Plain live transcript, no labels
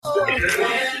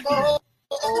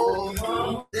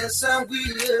Yes, I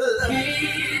will.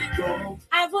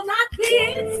 I will not be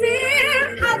in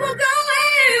fear. I will go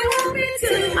where you want me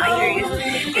to. I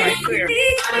hear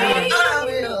you. I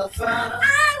will follow.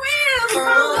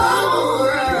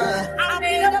 I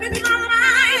made up in my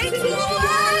mind to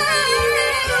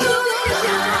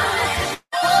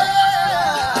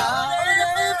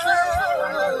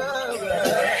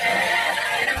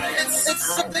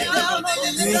it's something I'll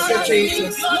make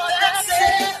Jesus.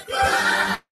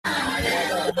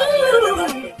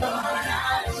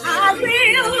 I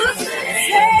will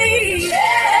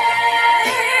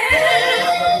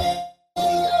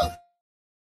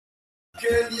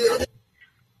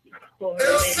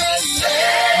say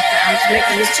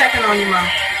I'm just checking on you, Mom.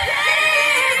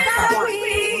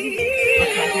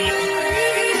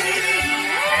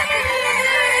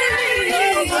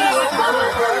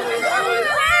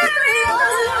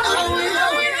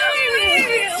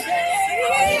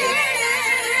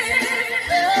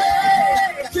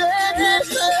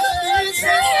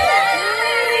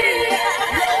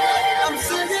 I'm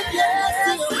singing yes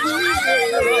to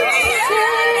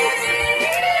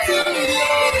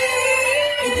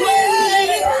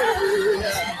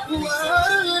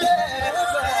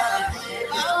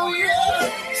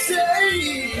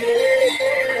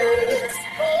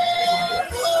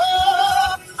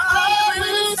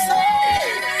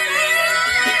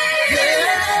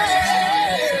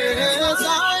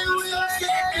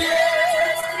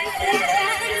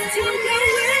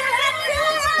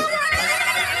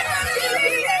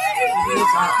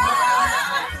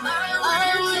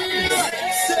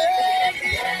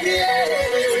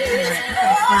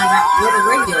Find out where the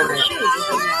radio is.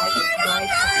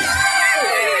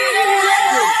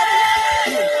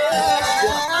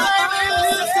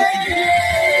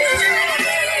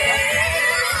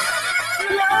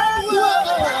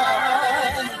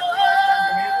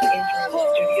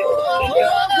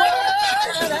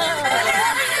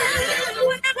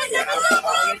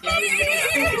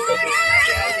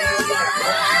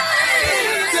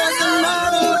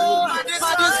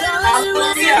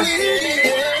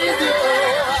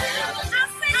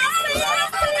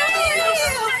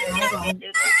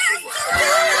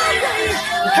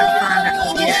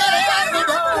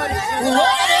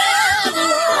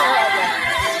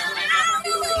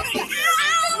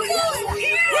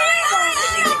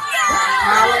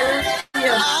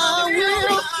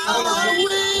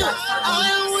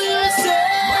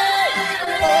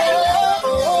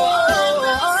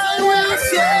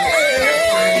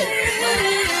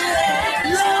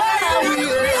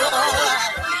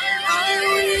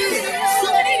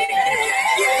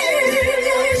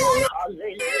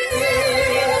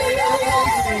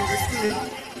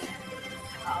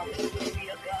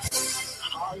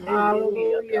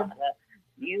 Hallelujah.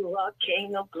 You are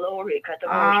King of glory.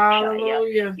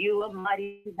 Hallelujah. You are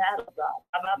mighty battle God.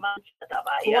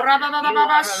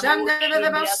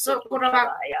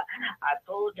 I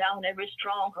pull down every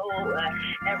stronghold,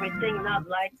 everything not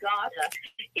like God.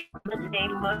 In the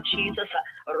name of Jesus.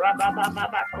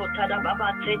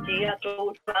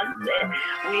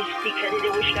 We speak it.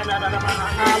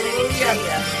 Hallelujah.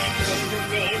 In the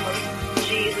name of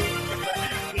Jesus.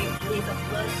 We plead the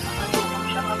blood.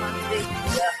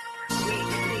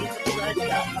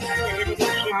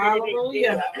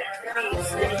 Hallelujah.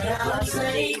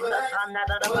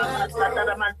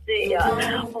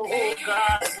 Oh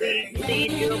God, we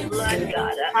plead your blood,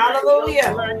 God. Hallelujah.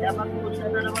 Your blood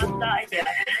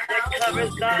that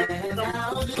covers God.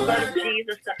 The blood of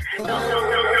Jesus.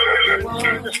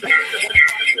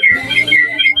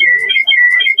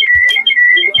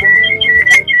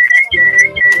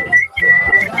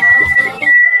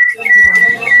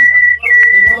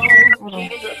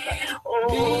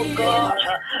 Oh God,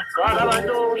 God,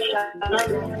 hallelujah,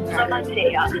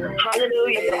 hallelujah,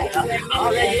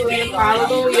 hallelujah,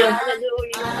 Hallelujah.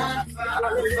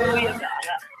 hallelujah, God.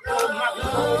 Oh my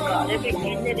soul, God,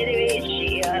 everything that it is,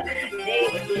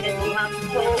 David said, my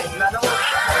soul, not all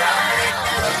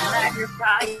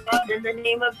magnify God in the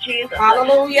name of Jesus.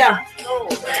 Hallelujah. My soul.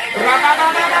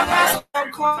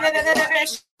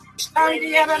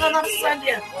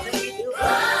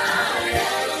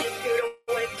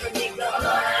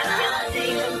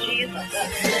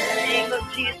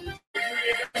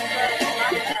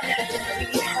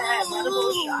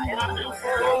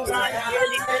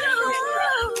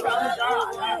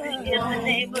 In the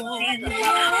name of Jesus,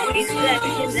 we thank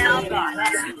you now,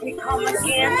 God. We come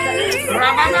against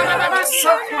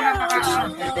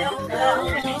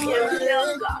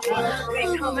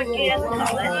we come against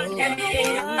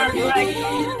everything not right,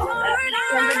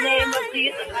 in the name of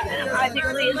Jesus. I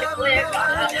declare,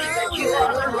 God, that you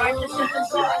are the righteous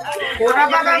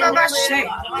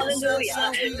Hallelujah.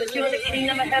 That you're the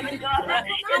kingdom of heaven, God.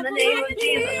 In the name of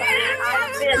Jesus,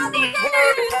 I send these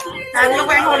words. Have your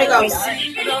way, Holy Ghost.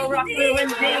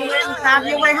 Have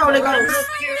your way, Holy Ghost.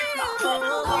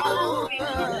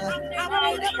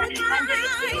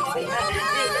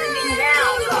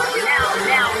 Now.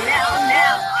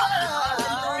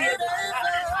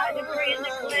 I decree and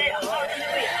declare,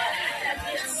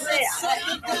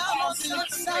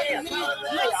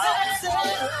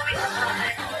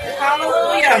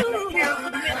 Hallelujah.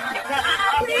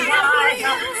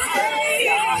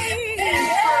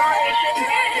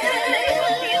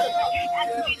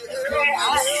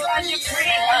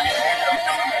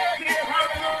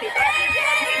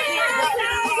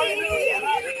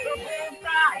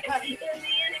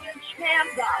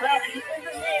 In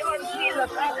the name of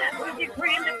Jesus, we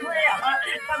decree and declare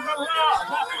from the Lord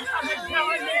of the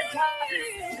government,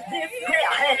 this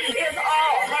prayer is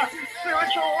all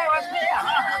spiritual warfare.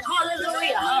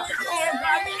 Hallelujah. Oh,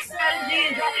 God's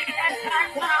strategies and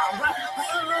tactics.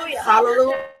 Hallelujah.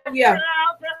 Hallelujah.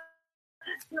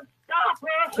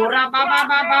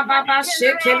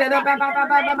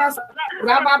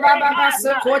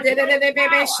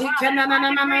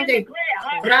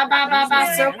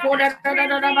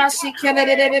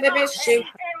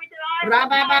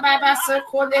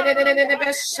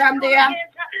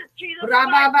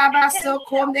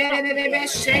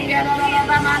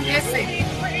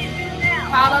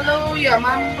 Hallelujah.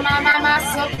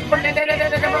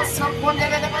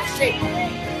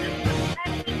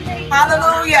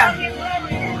 Hallelujah.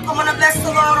 Come on and bless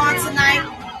the Lord on tonight.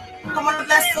 Come on and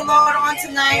bless the Lord on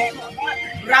tonight.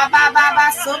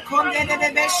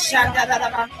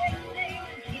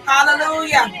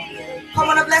 Hallelujah. Come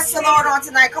on and bless the Lord on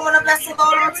tonight. Come on and bless the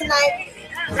Lord on tonight.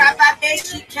 Come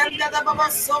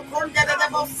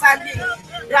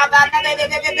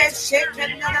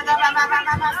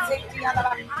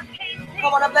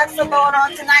on and bless the Lord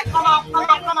on tonight. Come on.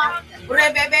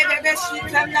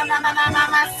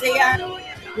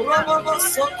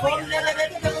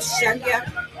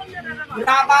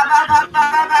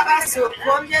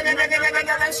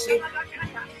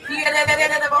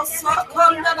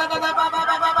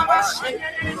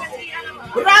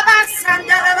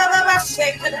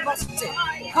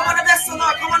 Come on and bless the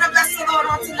Lord. Come on and bless the Lord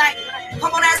on tonight.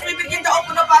 Come on, as we begin to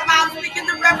open up our mouths, we begin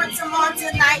to reverence Him on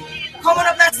tonight. Come on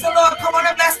and bless the Lord. Come on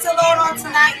and bless the Lord on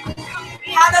tonight.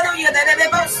 Hallelujah.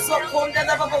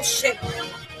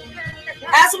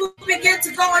 As we begin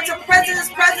to go into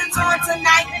President's presence on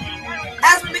tonight,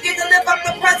 as we begin to lift up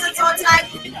the presence on tonight,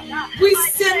 we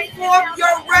send forth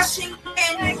your rushing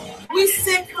in. We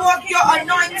send forth your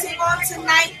anointing on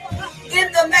tonight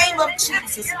in the name of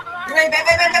Jesus. Come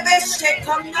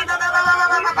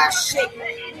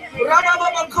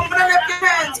on and lift your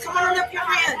hands. Come on and lift your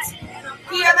hands.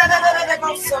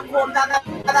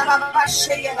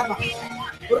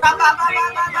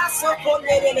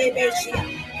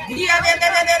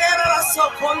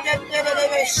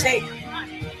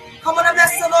 Come on and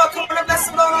bless the Lord. Come on and bless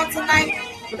the Lord on tonight.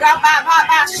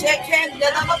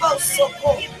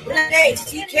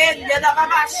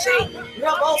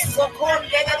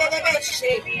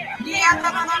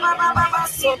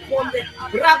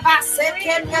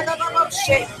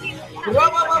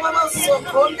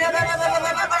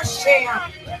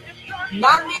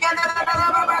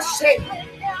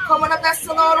 Come on and bless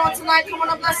the Lord on tonight. Come on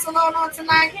and bless the Lord on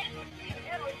tonight.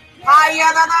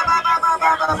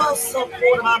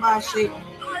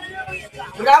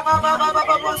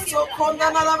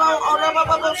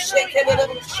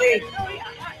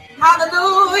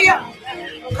 Hallelujah.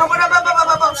 Come on,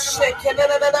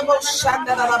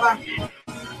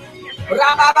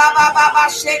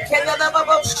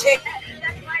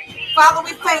 Father,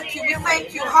 we thank you. We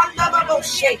thank you.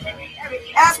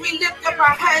 As we lift up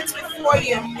our hands before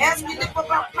you, as we lift up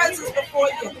our presence before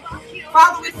you,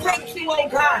 Father, we thank you, oh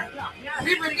God.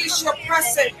 We release your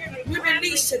presence. We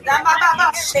release it.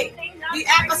 The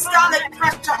apostolic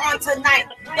pressure on tonight,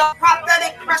 the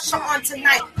prophetic pressure on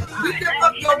tonight. We lift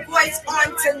up your voice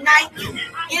on tonight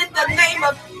in the name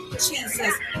of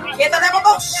Jesus.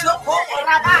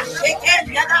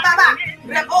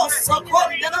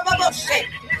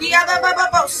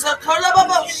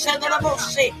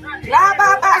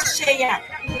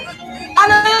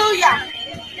 Hallelujah.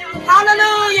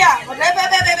 Hallelujah.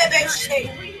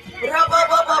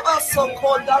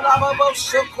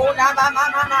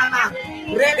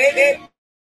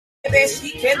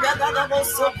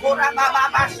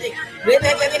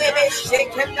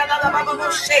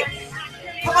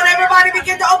 Come on, everybody,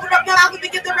 begin to open up your mouth and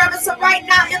begin to reverence Him right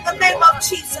now in the name of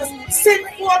Jesus. Send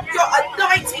forth your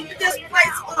anointing in this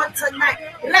place on tonight.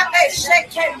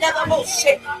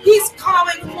 He's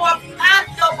calling forth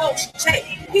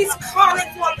He's calling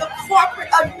forth the corporate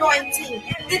anointing.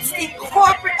 It's the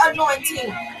corporate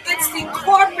anointing. It's the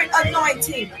corporate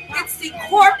anointing. It's the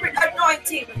corporate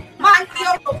anointing.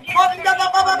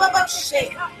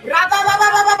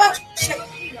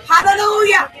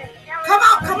 Hallelujah. Come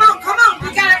on, come on, come on.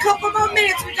 We got a couple more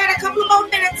minutes. We got a couple more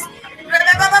minutes.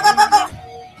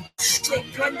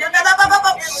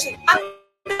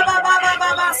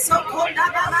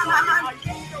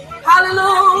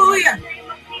 Hallelujah.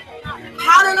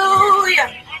 Hallelujah.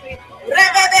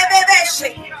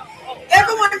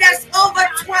 Everyone that's over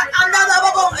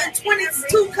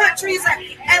 22 countries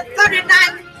and 39,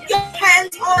 your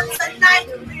hands on tonight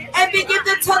and begin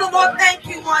to tell the Lord thank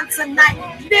you on tonight.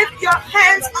 Lift your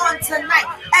hands on tonight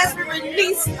as we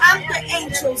release the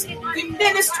angels, the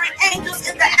ministry angels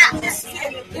in the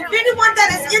atmosphere. If anyone that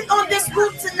is in on this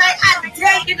group tonight, I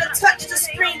dare you to touch the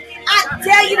screen. I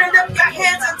dare you to lift your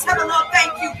hands and tell the Lord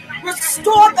thank you.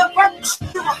 Restore the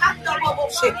virtue.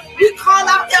 We call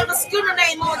out Elder Schooner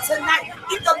name on tonight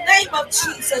in the name of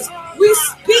Jesus. We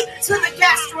speak to the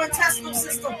gastrointestinal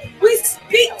system. We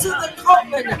speak to the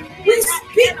colon. We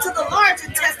speak to the large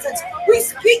intestines. We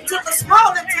speak to the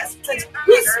small intestines.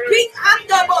 We speak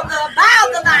under the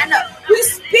bowel lineup. We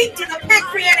speak to the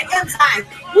pancreatic enzyme.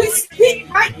 We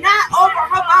speak right now over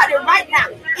her body right now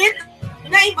in the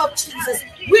name of Jesus.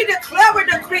 We declare a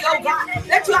decree, oh God,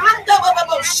 that your hand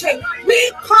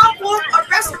we call forth a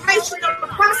restoration of the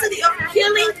prosperity of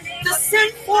healing to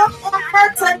send forth on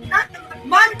her tonight.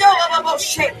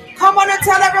 Come on and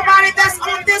tell everybody that's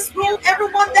on this room,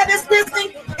 everyone that is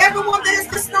listening, everyone that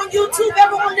is listening on YouTube,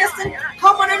 everyone listening,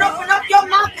 come on and open up your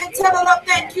mouth and tell them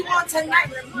thank you on tonight.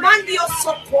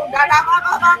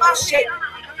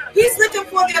 He's looking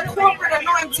for the corporate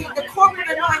anointing, the corporate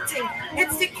anointing.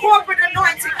 It's the corporate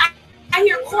anointing. I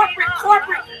hear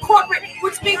corporate,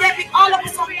 which means that all of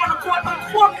us on one accord,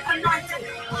 a corporate anointing.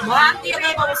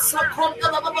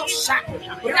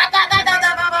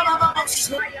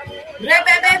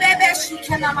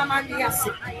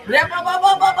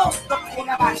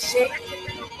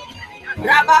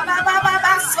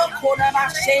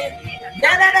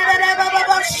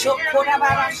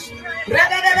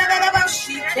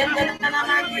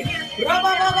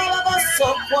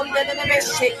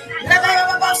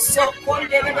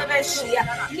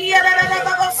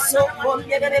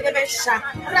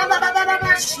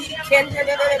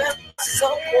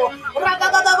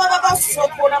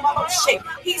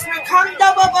 He's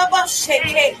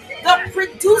the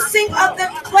producing of the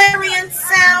clarion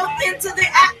sound into the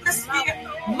atmosphere.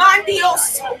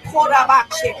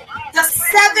 The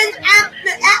seventh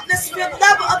atmosphere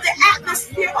level of the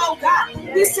atmosphere, oh God.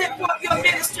 We send forth your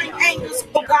ministering angels,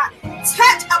 oh God.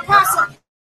 Touch Apostle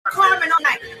Carmen on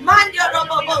night. Come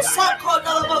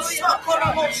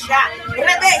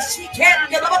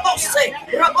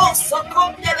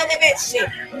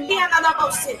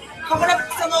on up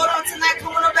to the Lord on tonight.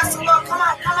 Come on up to the Lord.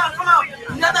 Come on.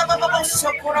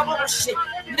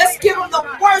 Let's give him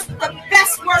the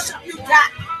best worship you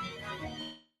got.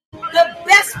 The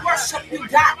best worship you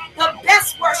got. The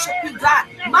best worship you got.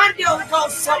 Mandio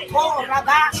soko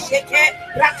rabasheke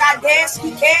rakades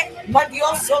kike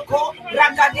mandio soko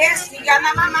rakades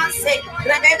yana mama se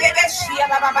rebebe shia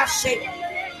babashe.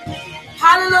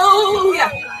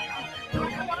 Hallelujah.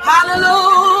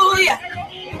 Hallelujah.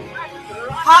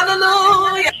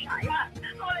 Hallelujah.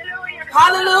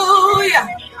 Hallelujah.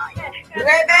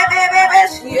 Rebebe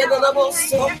shia the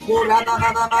soko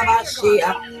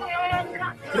rabababashia.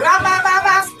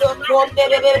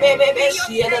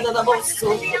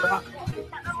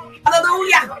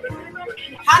 Hallelujah.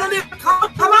 Hallelujah.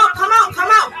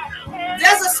 Come on.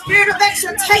 There's a spirit of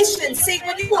exaltation. See,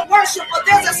 when you are worshipful,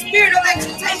 there's a spirit of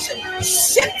exaltation.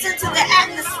 Shift into the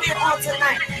atmosphere on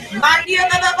tonight.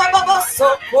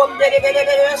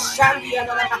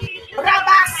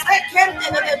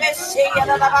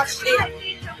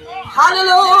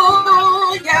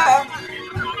 Hallelujah.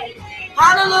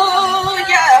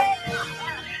 Hallelujah.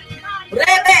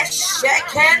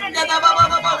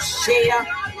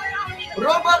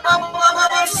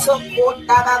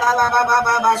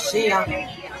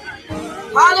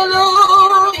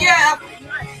 Hallelujah.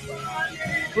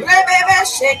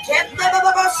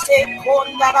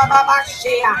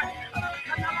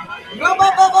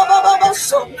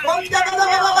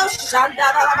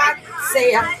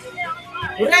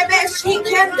 Rebeshi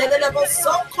kende de lebo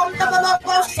so kom de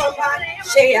lebo so ba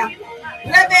shea.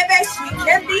 Rebeshi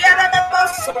kende de lebo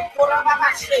so kora ba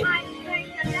shea.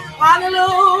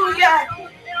 Hallelujah.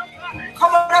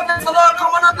 Come on up, bless the Lord.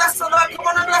 Come on up, bless the Lord. Come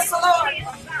on up, bless the Lord.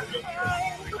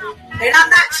 And I'm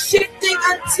not shifting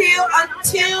until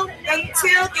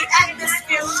the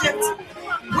atmosphere shifts.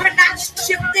 We're not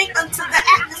shifting until the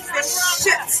atmosphere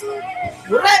shifts.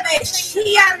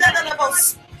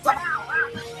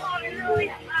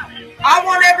 I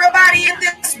want everybody in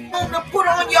this room to put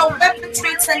on your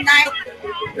weaponry tonight.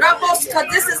 Because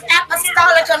this is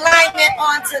apostolic alignment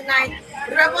on tonight.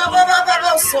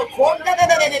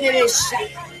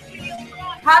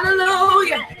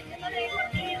 Hallelujah.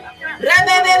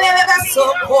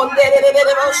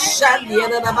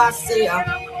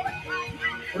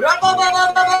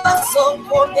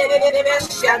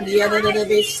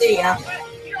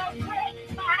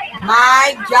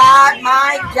 My God,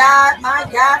 my God, my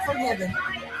God from heaven.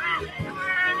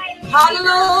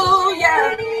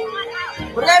 Hallelujah.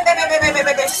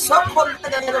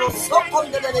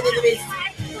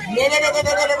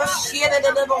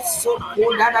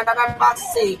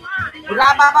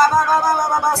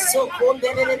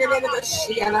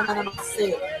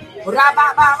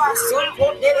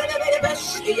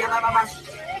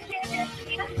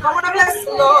 Come on, bless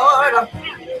the Lord.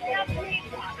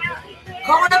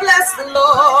 Come on, bless the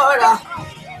Lord.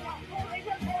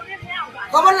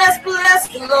 Come on, let's bless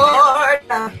the Lord.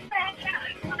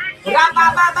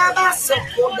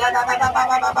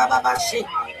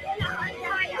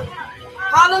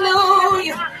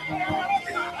 Hallelujah.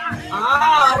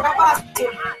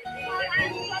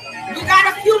 We got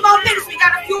a few more minutes.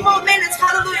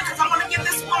 Hallelujah. Because I want to give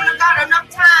this woman of God enough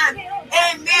time.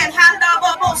 Amen.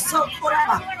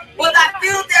 Well, I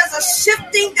feel there's a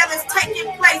shifting that is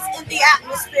taking place in the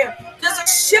atmosphere. There's a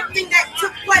shifting that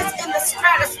took place in the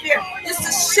stratosphere. There's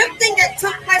a shifting that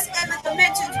took place in the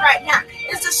dimensions right now.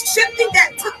 It's a shifting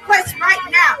that took place right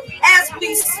now as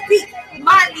we speak.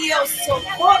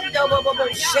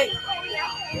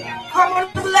 Come on,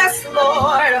 bless the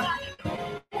Lord.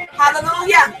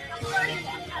 Hallelujah.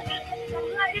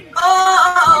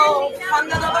 Oh,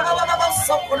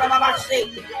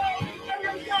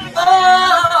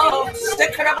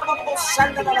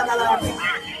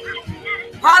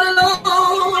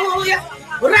 hallelujah.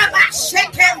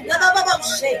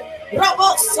 Robo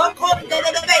sokon de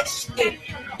beshe.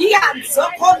 Dian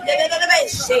sokon de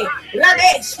beshe.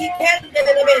 Radeshi ken de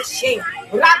beshe.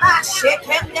 Rabashi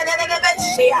ken de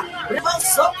beshe. Robo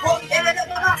sokon de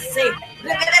beshe.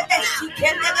 Radeshi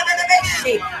ken de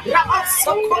beshe. Robo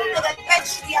sokon de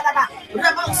beshe.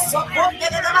 Robo sokon de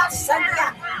beshe.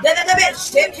 De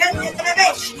beshe ken de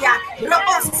beshe.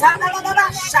 Robo sana de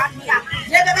beshe.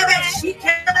 De beshe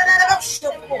ken de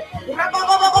beshe. Robo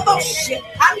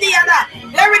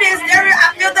there it is.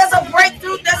 I feel there's a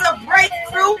breakthrough. There's a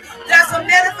breakthrough. There's a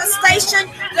manifestation.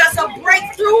 There's a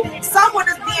breakthrough. Someone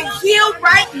is being healed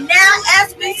right now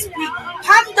as we speak.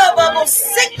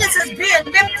 Sickness is being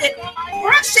lifted.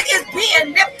 Pressure is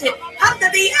being lifted.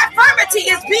 The infirmity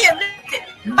is being lifted.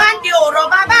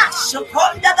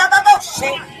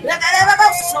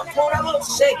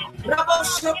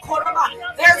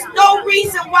 There's no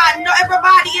reason why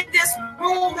everybody in this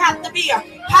room has to be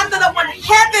when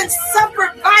heaven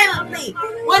suffered violently.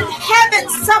 When heaven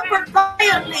suffered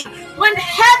violently.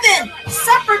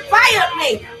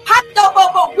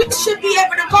 We should be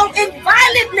able to go in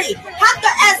violently.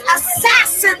 As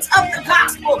assassins of the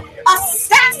gospel.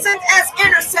 Assassins as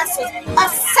intercessors.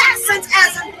 Assassins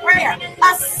as in prayer.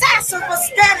 Assassins for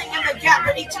standing in the gap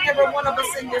with each and every one of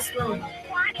us in this room.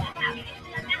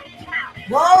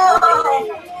 Whoa.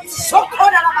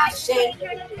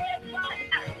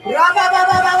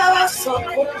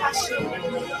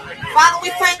 Father, we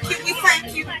thank you. We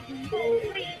thank you.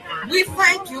 We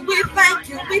thank you. We thank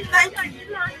you. We thank you.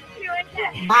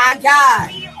 My God.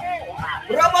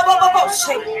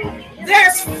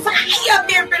 There's fire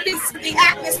being released in the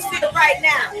atmosphere right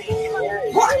now.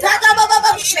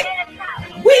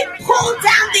 We pull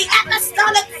down the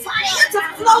apostolic fire to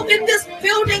flow in this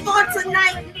building on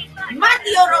tonight.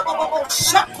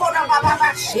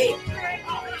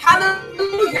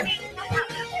 Hallelujah.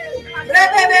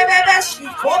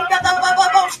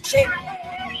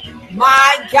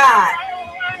 My God.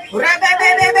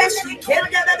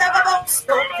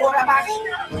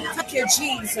 Thank you,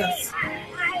 Jesus.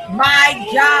 My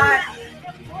God.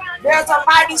 There's a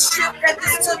mighty shift that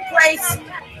this took place.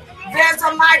 There's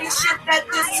a mighty shift that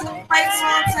this took place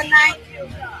on tonight.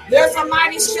 There's a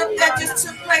mighty shift that just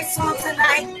took place on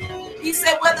tonight. He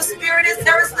said, where the Spirit is,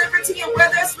 there is liberty, and where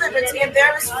there's liberty, and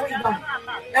there is freedom.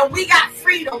 And we got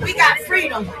freedom. We got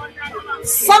freedom.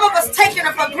 Some of us taking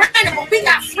it for granted, but we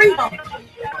got freedom.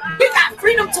 We got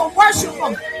freedom to worship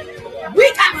Him.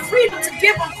 We got freedom to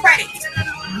give Him praise.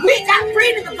 We got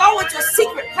freedom to go into a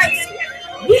secret place.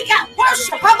 We got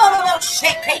worship.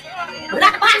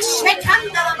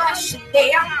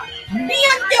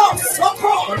 Miendo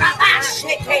soko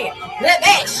rabasheke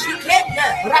rebe shikenda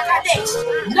rakadesh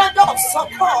nando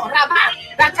soko raba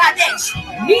rakadesh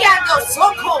miando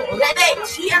soko rebe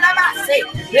shianabase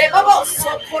rebo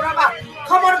soko raba.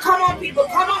 Come on, people,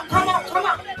 come on.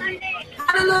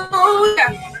 Hallelujah.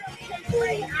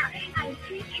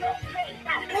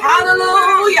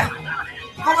 Hallelujah.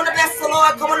 Come on to bless the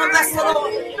Lord. Come on to bless the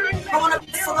Lord. Come on to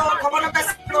bless the Lord. Come on to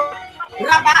bless the Lord.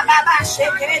 Rababa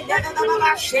shake,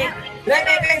 Baba shake,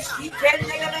 Rebebe shike,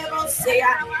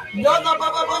 no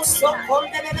babo so come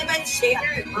the share,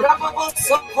 Rababo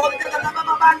so come the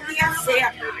Babandia say,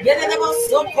 Yelebo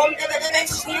so come the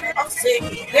share.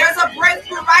 There's a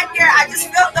breakthrough right there. I just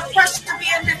felt the pressure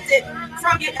being lifted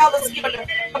from your elders here.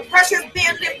 The pressure is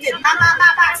being lifted.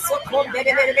 So come the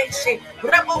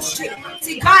share.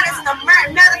 See, God is a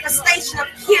manifestation of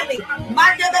healing.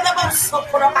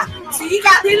 See, He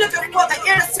looking for the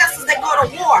intercessors that go to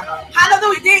war.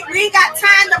 Hallelujah. We ain't got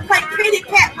time to play pity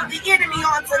pat with the enemy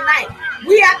on tonight.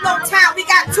 We have no time. We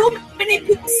got too many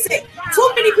people sick, too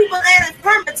many people in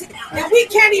infirmity, and we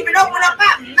can't even open up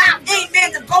our mouth,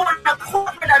 amen, to go in the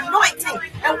corporate anointing.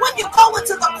 And when you go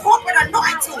into the corporate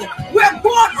anointing, we're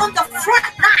going on the front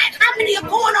line. How many are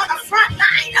going on the front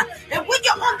line? And when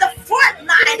you're on the front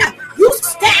line, you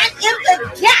stand in the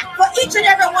gap for each and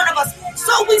every one of us.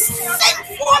 So we send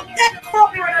forth that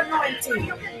corporate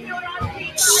anointing.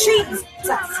 Jesus.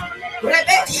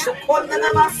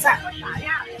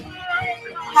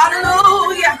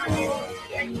 Hallelujah.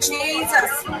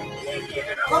 Jesus.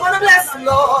 Come on and bless the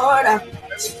Lord.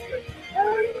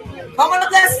 Come on and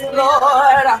bless the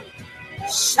Lord.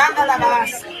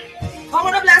 Shandalabas. Come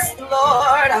on and bless the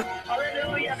Lord.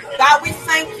 God, we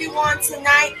thank you on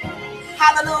tonight.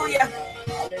 Hallelujah.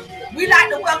 We'd like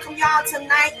to welcome y'all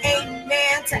tonight,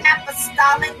 amen, to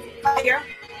Apostolic Fire.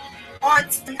 On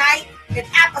tonight, an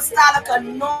apostolic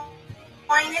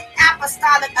anointing,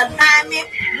 apostolic alignment.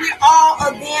 We're all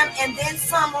of them and then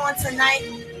some on tonight.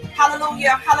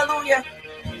 Hallelujah, hallelujah,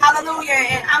 hallelujah.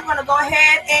 And I'm going to go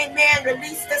ahead, amen,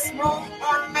 release this room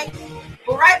on me.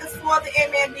 But right before the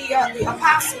amen, the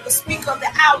apostle, the speaker of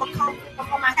the hour come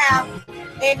from I have,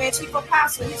 amen, chief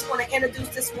apostle, he's going to introduce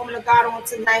this woman of God on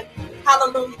tonight.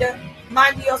 Hallelujah.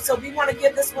 Mind you, so we want to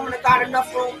give this woman of God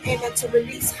enough room, amen, to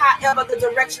release however the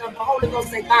direction of the Holy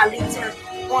Ghost that God leads her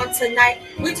on tonight.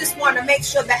 We just want to make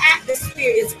sure the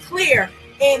atmosphere is clear,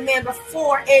 amen,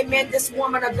 before, amen, this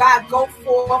woman of God go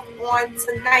forth on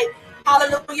tonight.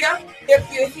 Hallelujah. If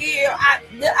you're here,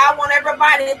 I want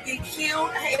everybody, if you're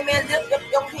healed, amen, lift up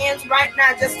your hands right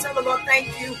now. Just tell the Lord thank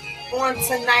you on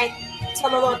tonight. Tell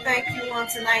the Lord thank you on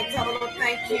tonight. Tell the Lord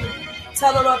thank you.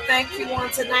 Tell the Lord thank you on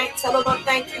tonight. Tell the Lord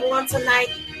thank you on tonight.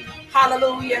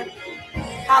 Hallelujah.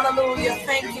 Hallelujah.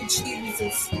 Thank you,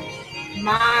 Jesus.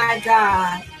 My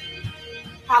God.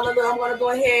 Hallelujah. I'm going to go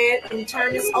ahead and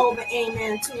turn this over,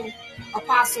 amen, to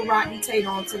Apostle Rodney Tate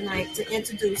on tonight to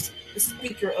introduce the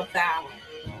speaker of the hour.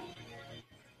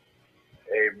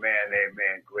 Amen,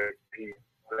 amen. Great peace,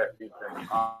 blessings, and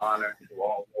honor to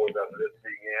all those that are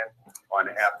listening in on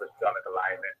the apostolic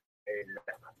alignment.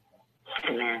 Amen.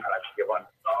 Amen. I'd like to give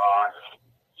unto God,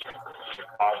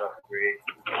 Father,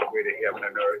 created heaven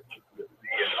and earth, the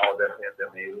sea and all that's in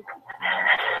them is.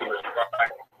 Who is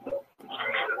Christ,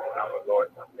 Jesus, our Lord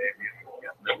and Savior.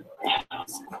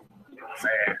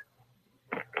 Amen.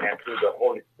 And through the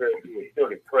Holy Spirit, who is still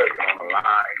present on the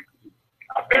line.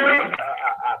 I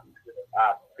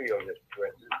feel His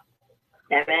presence.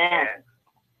 Amen. And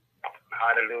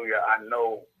hallelujah. I know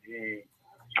He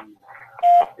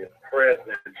is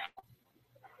present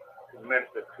to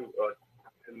minister to us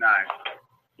tonight.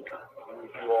 I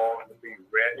need you all to be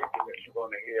ready because you're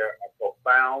going to hear a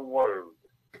profound word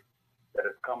that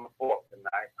is coming forth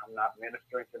tonight. I'm not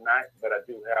ministering tonight, but I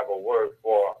do have a word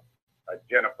for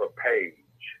Jennifer Page.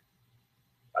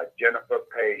 Jennifer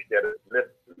Page that is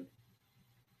listening.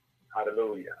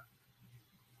 Hallelujah.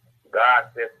 God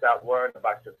said, stop worrying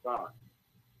about your son.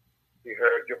 He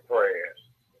heard your prayers.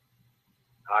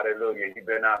 Hallelujah. You've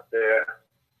been out there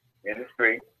in the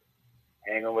street,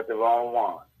 hanging with the wrong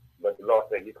one. But the Lord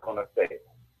said He's going to save him.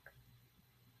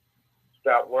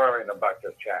 Stop worrying about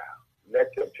your child.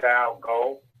 Let your child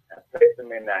go and place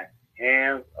him in the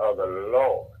hands of the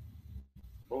Lord.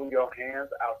 Move your hands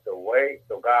out the way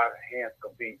so God's hands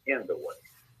can be in the way.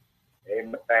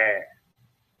 Amen.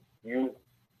 You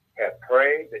have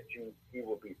prayed that he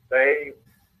will be saved.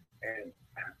 And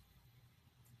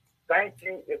thank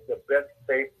you is the best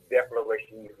faith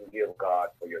declaration you can give God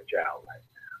for your child right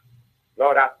now.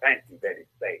 Lord, I thank you that he's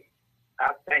saved.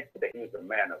 I thank you that he's a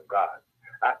man of God.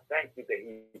 I thank you that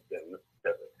he's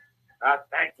delivered. I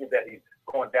thank you that he's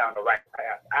going down the right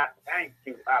path. I thank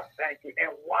you.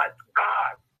 And watch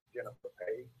God, Jennifer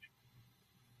Page.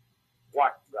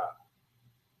 Watch God.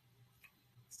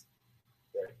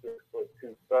 That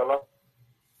 6'2" fella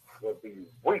will be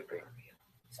weeping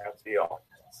at the altar.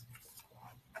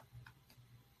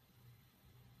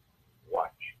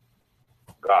 Watch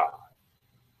God.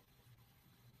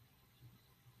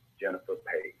 Jennifer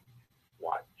Page.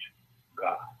 Watch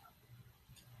God.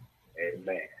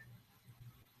 Amen.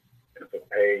 Jennifer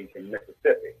Page in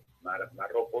Mississippi.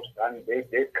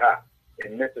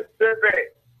 In Mississippi.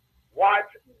 Watch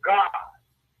God.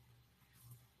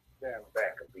 Stand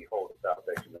back and behold the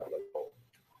salvation of the Lord.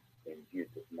 In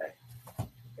Jesus' name.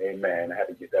 Amen. I had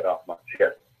to get that off my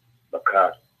chest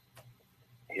because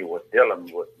he was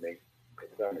dealing with me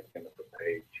concerning Jennifer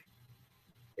Page.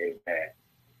 Amen.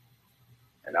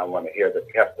 And I want to hear the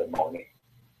testimony.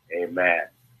 Amen.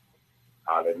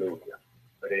 Hallelujah.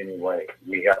 But anyway,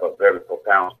 we have a very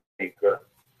profound speaker,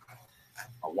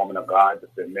 a woman of God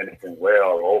that's been ministering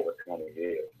well over 20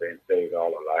 years, been saved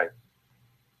all her life.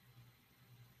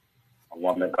 A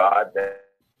woman of God that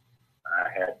I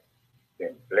had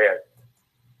been blessed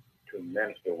to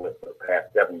minister with for the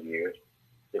past 7 years,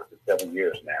 6 or 7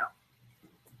 years now.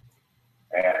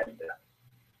 And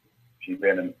she's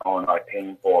been on our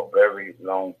team for a very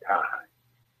long time.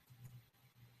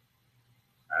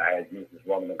 I had used this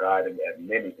woman of God in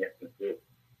many instances,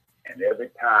 and every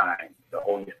time the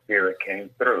Holy Spirit came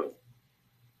through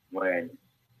when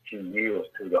she yields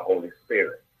to the Holy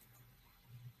Spirit.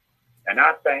 And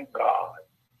I thank God.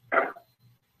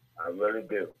 I really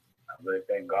do. I really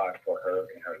thank God for her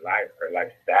and her life, her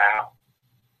lifestyle.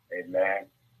 Amen.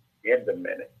 In the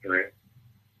ministry.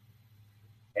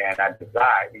 And I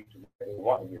desire each and every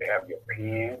one of you to have your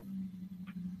pen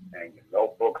and your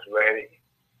notebooks ready,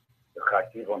 because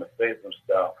she's going to say some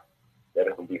stuff that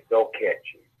is going to be so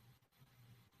catchy,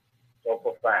 so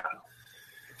profound,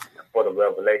 and for the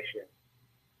revelation,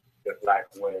 just like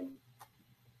when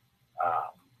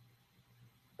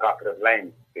Prophet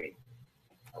Lane speaks,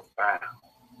 profound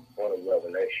for the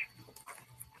revelation.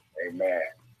 Amen.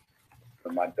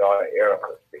 When my daughter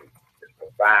Erica speaks, it's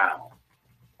profound.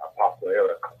 Apostle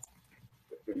Erica,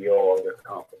 the CEO of this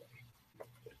company,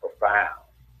 it's profound.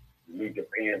 You need your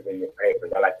pens and your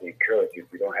papers. I like to encourage you.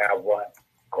 If you don't have one,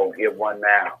 go get one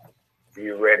now.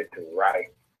 Be ready to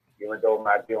write. Even though it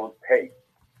might be on tape,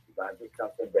 it might be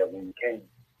something that when you can't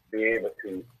be able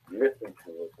to listen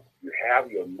to it, you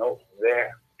have your notes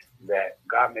there that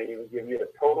God may even give you a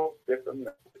total different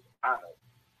message out of.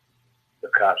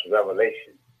 Because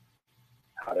revelation,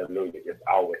 hallelujah, is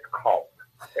always caught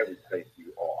every place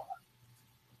you are.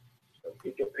 So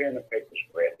get your pen and papers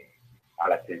ready. I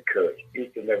like to encourage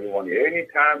each and every one of you.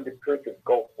 Anytime the scriptures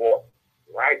go forth,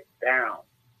 write down,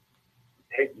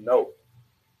 take notes,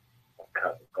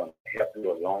 because it's going to help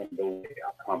you along the way,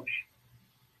 I promise you.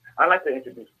 I'd like to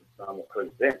introduce the son and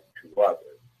present to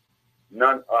others,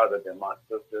 none other than my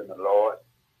sister in the Lord,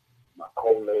 my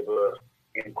co-laborer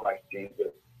in Christ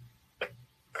Jesus,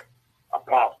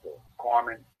 Apostle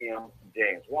Carmen M.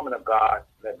 James. Woman of God,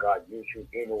 let God use you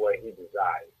any way he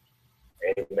desires.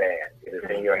 Amen. It is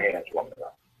in your hands, woman of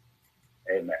God.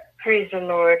 Amen. Praise the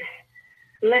Lord.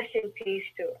 Blessing, peace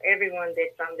to everyone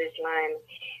that's on this line.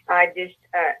 I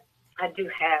do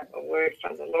have a word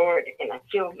from the Lord, and I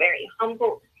feel very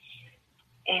humbled.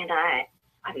 And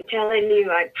I'm telling you,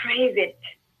 I prayed it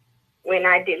when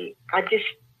I didn't.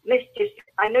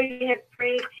 I know you have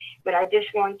prayed, but I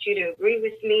just want you to agree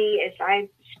with me as I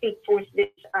speak forth this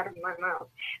out of my mouth.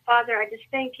 Father, I just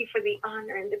thank you for the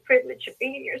honor and the privilege of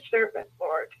being your servant,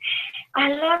 Lord. I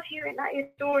love you and I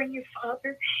adore you,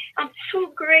 Father. I'm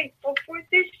so grateful for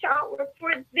this hour,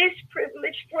 for this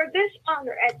privilege, for this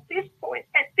honor at this point,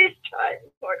 at this time,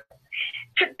 Lord,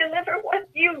 to deliver what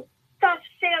you thus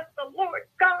saith the Lord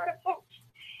God of hosts,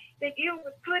 that you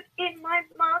would put in my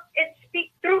mouth and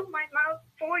speak through my mouth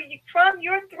for you from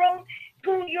your throne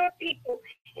to your people.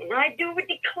 And I do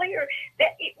declare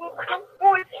that it will come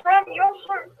forth from your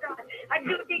heart, God. I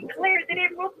do declare that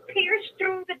it will pierce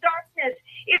through the darkness.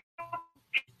 It will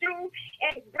pierce through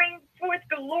and bring forth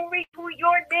glory to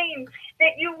your name,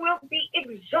 that you will be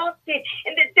exalted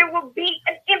and that there will be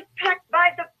an impact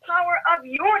by the power of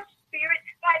your Spirit,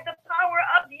 by the power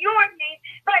of your name,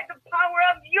 by the power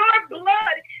of your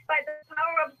blood, by the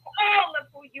power of all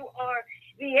of who you are,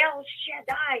 the El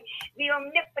Shaddai, the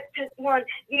omnipotent one,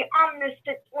 the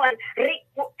omniscient one,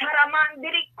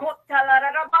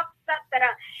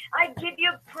 I give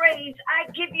you praise. I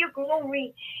give you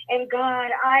glory. And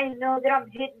God, I know that I'm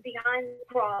hidden behind the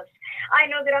cross. I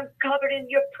know that I'm covered in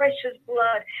your precious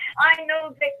blood. I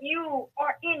know that you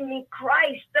are in me.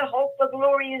 Christ, the hope of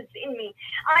glory, is in me.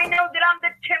 I know that I'm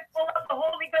the temple of the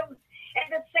Holy Ghost, and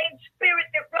the same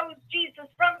Spirit that rose Jesus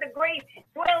from the grave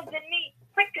dwells in me,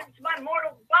 quickens my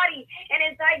mortal body. And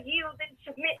as I yield and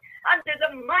submit under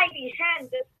the mighty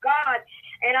hand of God,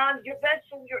 and I'm your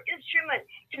vessel, your instrument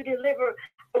to deliver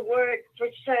the word for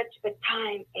such a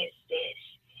time as this.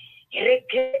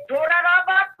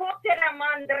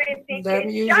 Let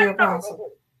me use your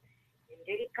apostle.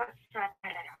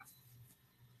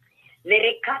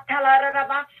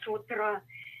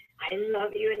 I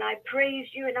love you and I praise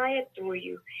you and I adore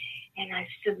you. And I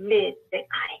submit that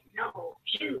I know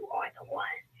you are the one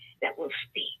that will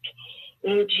speak.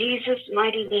 In Jesus'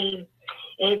 mighty name,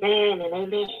 amen and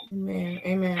amen. Amen.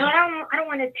 Amen. So I don't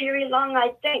want to tarry long.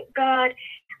 I thank God.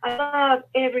 I love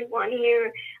everyone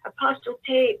here. Apostle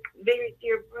Tate, very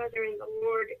dear brother in the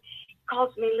Lord,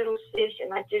 calls me little sis,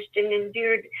 and I just am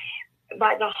endeared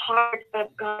by the heart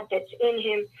of God that's in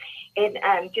him. And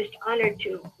I'm just honored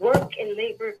to work and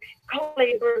labor,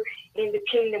 co-labor in the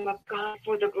kingdom of God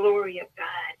for the glory of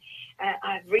God.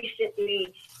 I've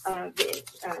recently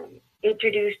been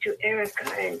introduced to Erica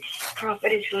and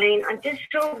Prophetess Lane. I'm just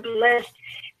so blessed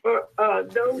for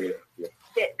those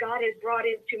that God has brought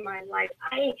into my life.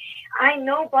 I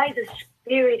know by the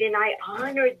Spirit, and I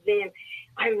honor them.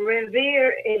 I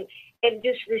revere and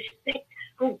just respect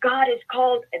who God has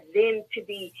called them to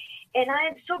be. And I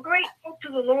am so grateful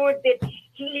to the Lord that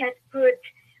he has put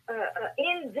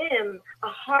in them a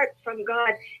heart from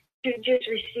God to just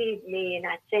receive me. And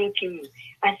I thank you.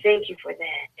 I thank you for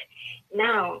that.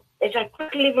 Now, as I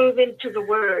quickly move into the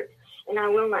word, and I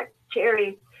will not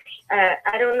tarry,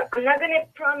 I'm not going to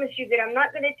promise you that I'm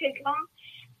not going to take long,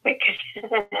 because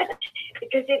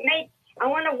I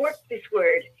want to work this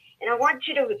word, and I want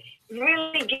you to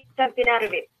really get something out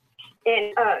of it.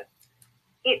 And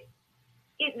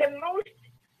the most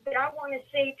that I want to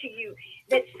say to you,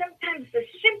 that sometimes the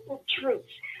simple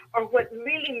truths are what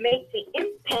really make the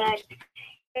impact.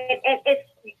 And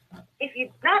if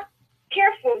you're not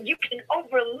careful, you can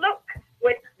overlook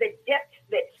what the depth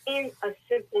that's in a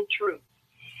simple truth.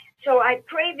 So I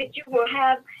pray that you will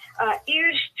have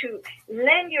ears to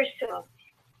lend yourself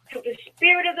to the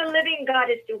Spirit of the living God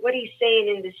as to what he's saying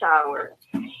in this hour.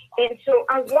 And so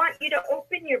I want you to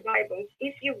open your Bibles,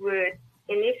 if you would,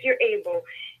 and if you're able,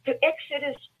 to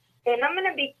Exodus. And I'm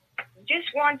going to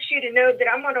just want you to know that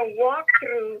I'm going to walk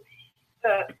through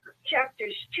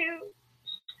chapters 2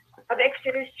 of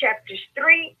Exodus, chapters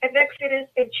 3 of Exodus,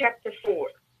 and chapter 4.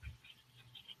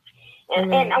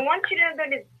 And I want you to know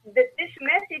that this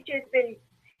message has been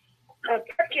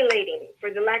percolating, for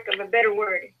the lack of a better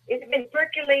word. It's been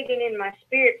percolating in my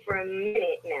spirit for a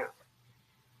minute now.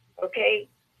 Okay?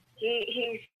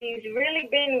 He's really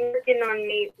been working on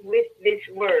me with this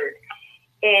word.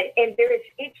 And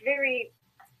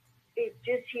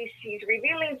he's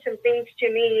revealing some things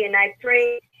to me, and I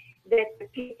pray that the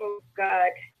people of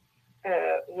God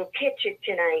will catch it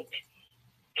tonight,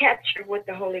 capture what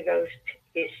the Holy Ghost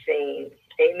is saying.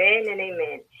 Amen and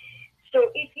amen. So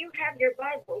if you have your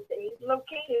Bibles and you've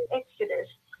located Exodus,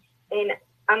 and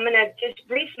I'm going to just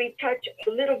briefly touch a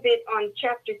little bit on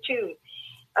chapter 2.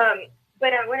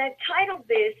 But when I titled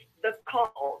this, The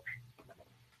Called.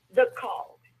 The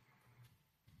Called.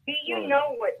 Do you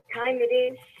know what time it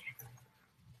is?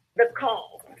 The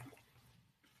Called.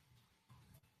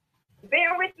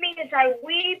 Bear with me as I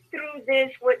weave through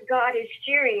this, what God is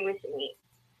sharing with me.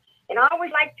 And I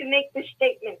always like to make this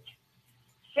statement.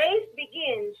 Faith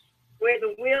begins where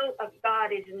the will of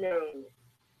God is known.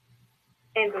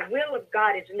 And the will of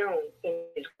God is known in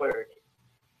his word.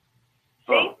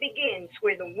 Faith begins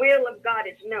where the will of God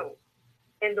is known.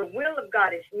 And the will of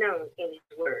God is known in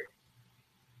his word.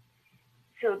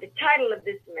 So the title of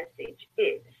this message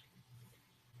is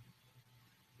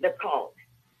The Called.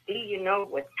 Do you know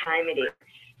what time it is?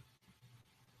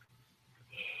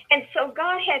 And so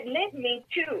God had led me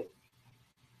to,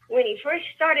 when he first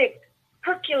started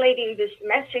percolating this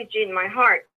message in my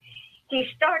heart, he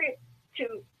started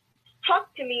to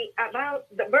talk to me about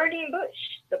the burning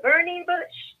bush, the burning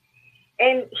bush.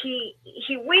 And he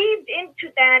weaved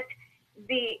into that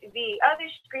the other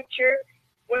scripture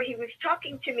where he was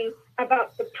talking to me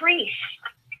about the priest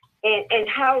and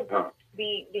how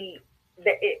the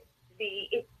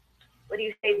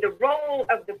the role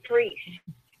of the priest.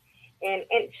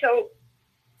 And so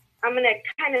I'm going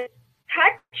to kind of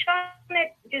touch on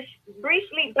it just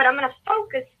briefly, but I'm going to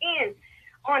focus in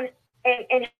on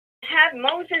and have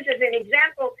Moses as an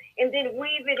example, and then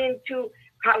weave it into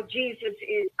how Jesus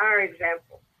is our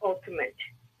example, ultimate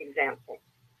example.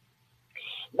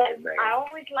 But I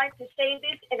always like to say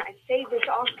this, and I say this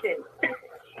often,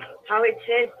 how it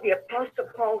says, the Apostle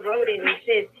Paul wrote it, and he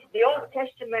says, the Old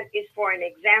Testament is for an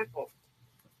example.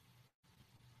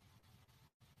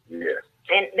 Yes.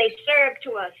 And they serve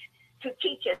to us, to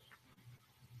teach us.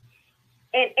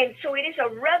 And so it is a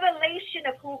revelation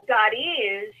of who God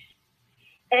is.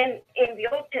 And in the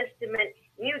Old Testament,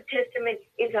 New Testament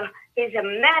is a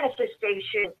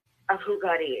manifestation of who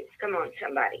God is. Come on,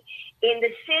 somebody. In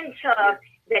the sense of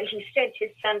that he sent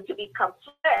his son to become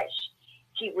flesh.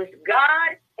 He was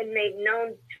God and made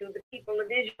known to the people of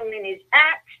Israel in his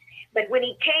acts. But when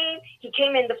he came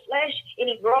in the flesh, and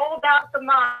he rolled out the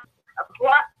mind of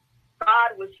what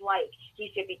God was like.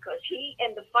 He said, because he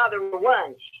and the Father were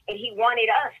one, and he wanted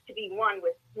us to be one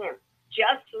with him,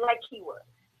 just like he was.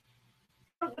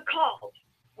 So the called.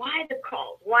 Why the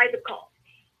called? Why the called?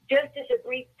 Just as a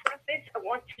brief preface, I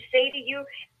want to say to you,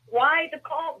 why the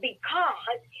call?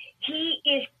 Because he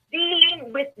is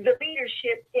dealing with the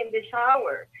leadership in this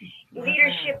hour. Wow.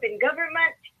 Leadership in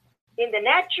government, in the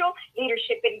natural,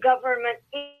 leadership in government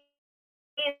in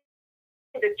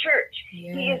the church.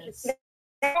 Yes. He is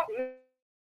that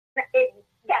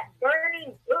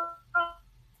burning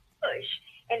bush.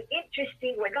 And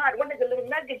interesting, when God, one of the little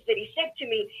nuggets that he said to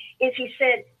me is, he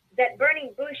said that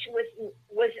burning bush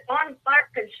was on fire,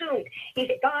 consumed. He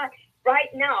said, God,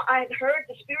 right now, I've heard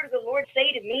the Spirit of the Lord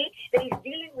say to me that he's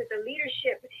dealing with the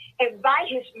leadership, and by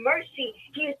his mercy,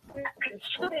 he is not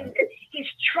consuming it. He's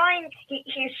striking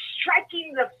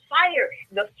the fire,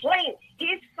 the flame,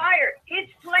 his fire, his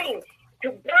flame,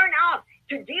 to burn off,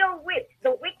 to deal with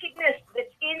the wickedness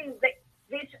that's in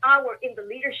this hour in the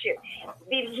leadership.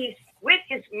 He's, with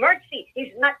his mercy,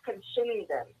 he's not consuming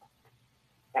them.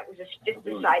 That was just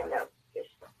a side note,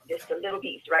 just a little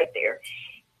piece right there.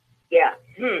 Yeah.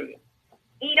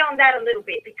 Eat on that a little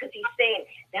bit, because he's saying,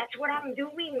 that's what I'm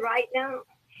doing right now.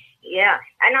 Yeah.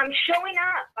 And I'm showing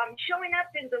up. I'm showing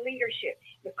up in the leadership,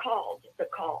 the called.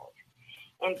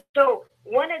 And so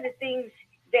one of the things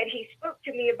that he spoke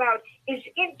to me about is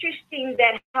interesting,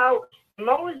 that how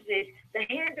Moses, the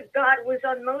hand of God was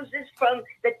on Moses from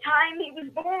the time he was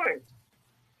born.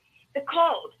 The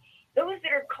called. Those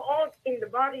that are called in the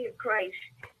body of Christ,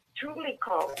 truly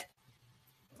called.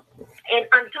 And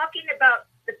I'm talking about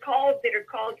the called that are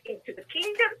called into the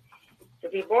kingdom, to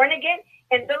be born again,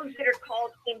 and those that are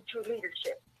called into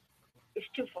leadership. It's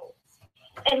twofold.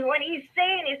 And what he's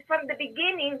saying is, from the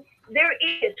beginning, there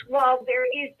is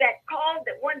that call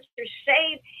that once you're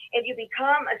saved and you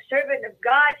become a servant of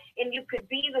God, and you could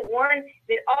be the one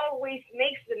that always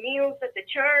makes the meals at the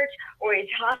church, or it's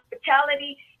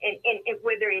hospitality, and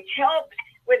whether it's help,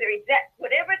 whether it's that,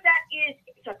 whatever that is,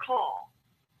 it's a call.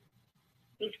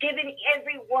 He's given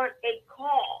everyone a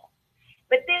call.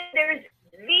 But then there's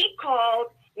the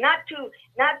called, not to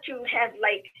have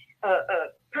like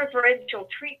preferential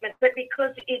treatment, but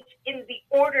because it's in the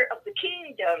order of the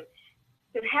kingdom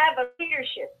to have a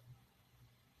leadership.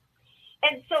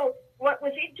 And so what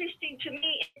was interesting to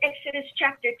me in Exodus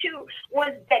chapter 2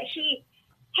 was that he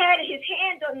had his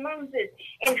hand on Moses,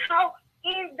 and how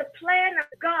in the plan of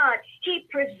God, he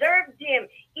preserved him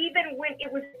even when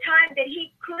it was time that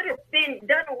he could have been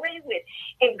done away with.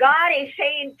 And God is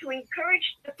saying to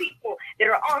encourage the people that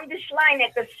are on this line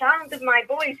at the sound of my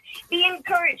voice, be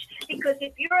encouraged, because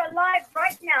if you're alive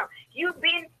right now, you've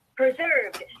been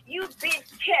preserved, you've been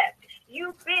kept,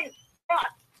 you've been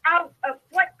brought out of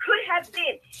what could have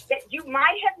been that you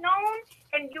might have known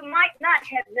and you might not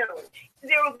have known.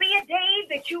 There will be a day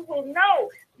that you will know,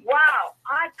 wow,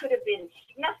 I could have been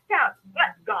snuffed out,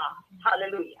 but God,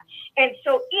 hallelujah. And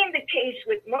so in the case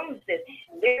with Moses,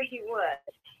 there he was.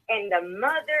 And the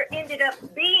mother ended up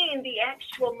being the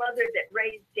actual mother that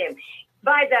raised him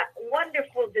by the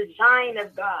wonderful design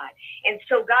of God. And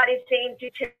so God is saying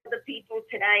to tell the people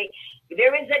tonight,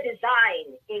 there is a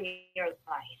design in your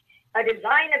life, a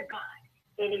design of God.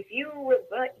 And if you will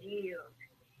but yield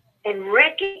and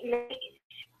recognize,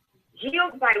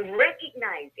 yield by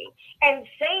recognizing and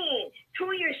saying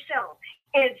to yourself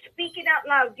and speaking out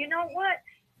loud, you know what?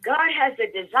 God has a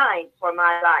design for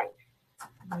my life.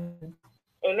 Amen.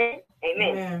 Amen.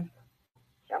 Amen.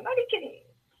 Somebody can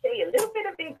say a little bit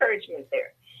of encouragement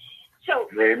there. So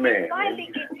Amen. It finally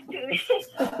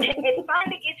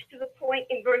gets to the point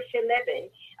in verse 11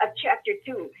 of chapter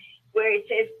 2, where it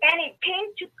says, and it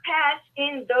came to pass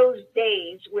in those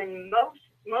days when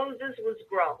Moses was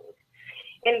grown.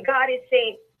 And God is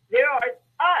saying, there are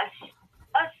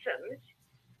usums.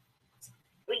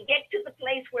 We get to the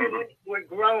place where we're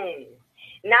grown.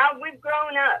 Now we've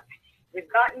grown up. We've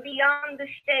gotten beyond the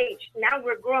stage. Now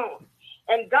we're grown.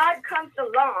 And God comes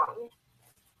along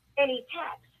and he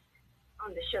taps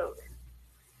on the shoulder.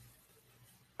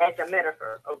 As a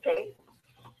metaphor, okay?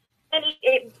 And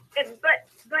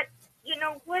but you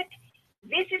know what?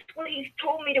 This is what he's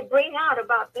told me to bring out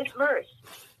about this verse.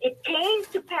 It came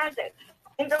to pass that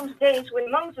in those days when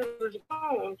Moses was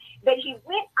grown, that he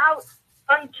went out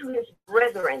unto his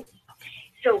brethren.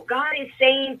 So God is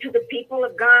saying to the people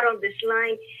of God on this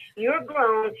line, you're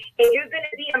grown and you're going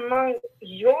to be among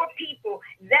your people,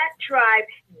 that tribe,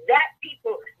 that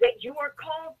people that you are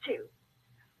called to.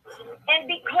 And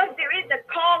because there is a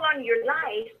call on your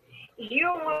life,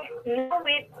 you will know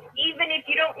it, even if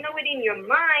you don't know it in your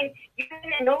mind, you're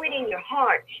going to know it in your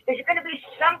heart. There's going to be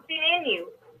something in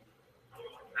you.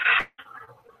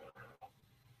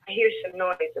 I hear some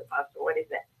noise, Apostle. What is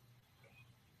that?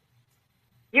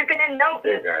 You're going to know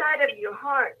inside of your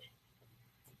heart.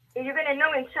 You're going to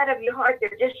know inside of your heart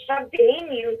there's just something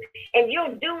in you, and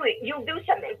you'll do it. You'll do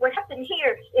something. What happened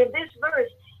here in this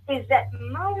verse is that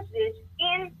Moses,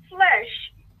 in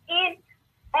flesh, in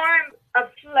arm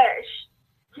of flesh,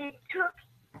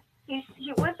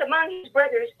 he was among his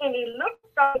brothers, and he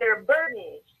looked on their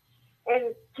burdens,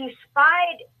 and he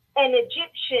spied an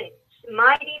Egyptian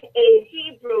smiting a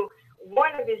Hebrew,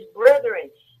 one of his brethren.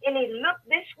 And he looked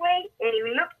this way, and he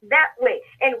looked that way.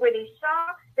 And when he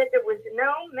saw that there was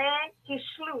no man, he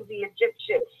slew the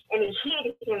Egyptian, and he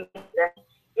hid him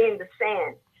in the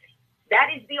sand.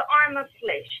 That is the arm of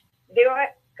flesh.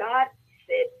 God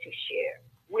said to share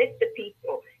with the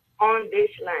people on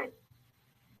this line.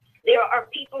 There are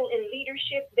people in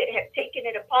leadership that have taken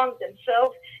it upon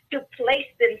themselves to place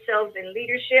themselves in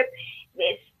leadership.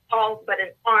 It's all but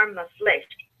an arm of flesh.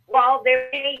 While there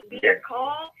may be a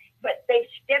call, but they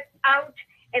stepped out,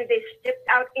 and they stepped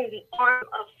out in the arm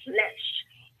of flesh.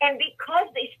 And because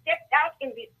they stepped out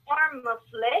in the arm of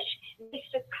flesh, they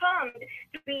succumbed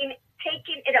to being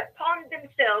taking it upon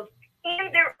themselves in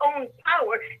their own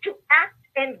power to act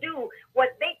and do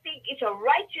what they think is a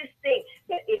righteous thing,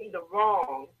 but in the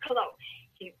wrong clothes.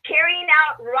 Carrying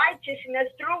out righteousness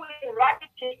through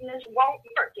righteousness won't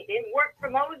work. It didn't work for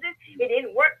Moses. It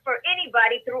didn't work for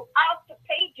anybody throughout the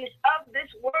pages of this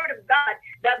word of God,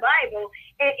 the Bible.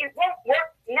 And it won't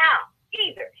work now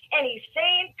either. And he's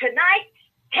saying tonight,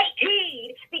 take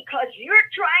heed, because you're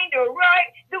trying to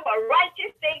do a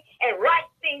righteous thing and right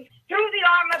things through the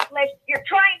arm of flesh. You're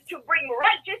trying to bring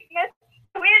righteousness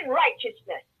in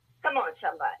righteousness. Come on,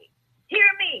 somebody. Hear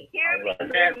me. Hear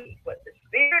me. What the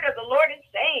Spirit of the Lord is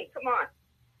saying. Come on.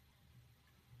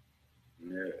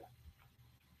 Yeah.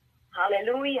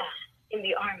 Hallelujah. In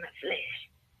the arm of flesh.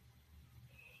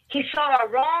 He saw a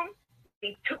wrong.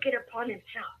 He took it upon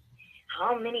himself.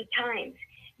 How many times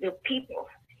the people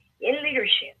in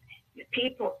leadership, the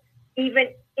people even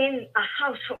in a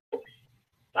household,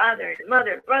 father and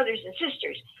mother, brothers and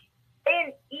sisters,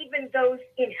 and even those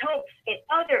in helps in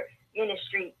other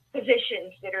ministry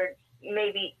positions that are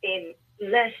maybe in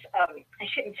less, I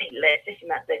shouldn't say less, it's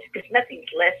not less, because nothing's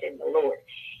less in the Lord.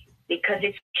 Because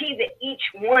it's key that each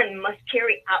one must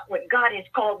carry out what God has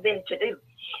called them to do.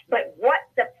 But what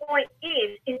the point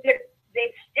is that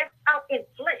they've stepped out in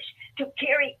flesh to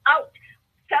carry out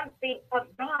something of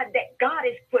God that God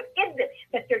has put in them,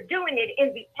 but they're doing it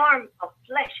in the arm of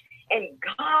flesh. And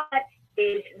God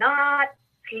is not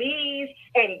pleased,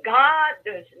 and God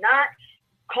does not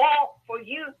call for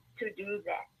you to do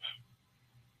that.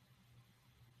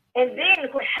 And then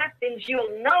what happens,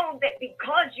 you'll know that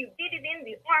because you did it in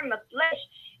the arm of flesh,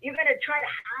 you're going to try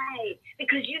to hide,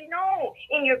 because you know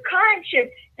in your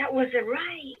conscience that wasn't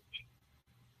right.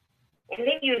 And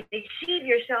then you deceive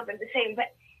yourself into saying,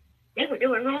 but they were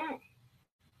doing wrong.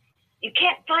 You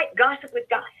can't fight gossip with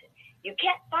gossip. You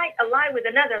can't fight a lie with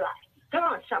another lie. Come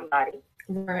on, somebody.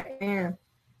 Right. Yeah.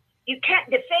 You can't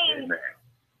defame.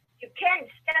 You can't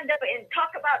stand up and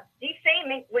talk about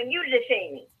defaming when you're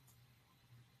defaming.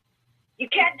 You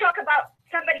can't talk about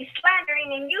somebody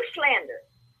slandering and you slander.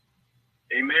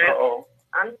 Amen. Uh-oh.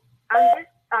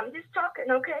 I'm just talking,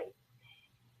 okay?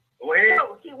 Go ahead.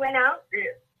 So he went out.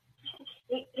 Yeah.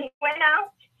 He went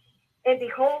out, and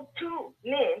behold, two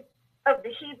men of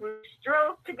the Hebrews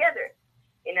strove together.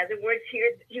 In other words, here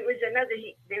was another.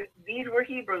 These were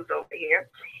Hebrews over here,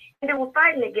 and they were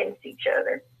fighting against each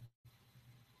other.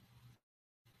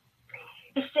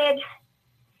 He said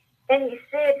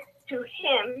to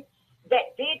him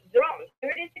that did wrong.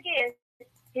 Here it is again.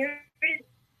 Here it is.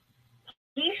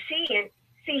 He's seeing.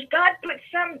 See, God put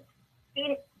some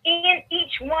in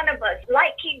each one of us,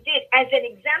 like he did as an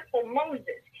example,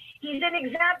 Moses. He's an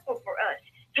example for us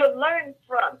to learn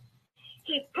from.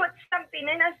 He put something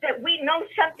in us that we know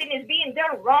something is being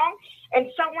done wrong, and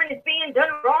someone is being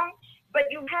done wrong. But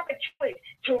you have a choice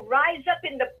to rise up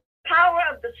in the power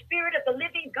of the Spirit of the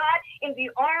living God, in the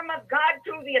arm of God,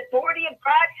 through the authority of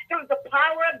God, through the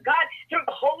power of God, through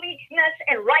the holiness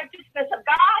and righteousness of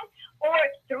God, or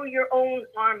through your own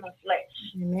arm of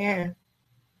flesh. Amen.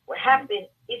 What happened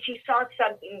is he saw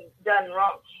something done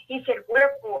wrong. He said,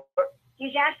 wherefore,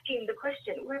 he's asking the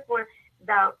question, wherefore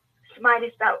thou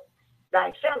smitest thou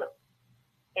thy fellow?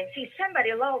 And see,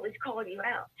 somebody will always call you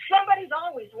out. Somebody's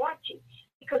always watching.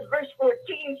 Because verse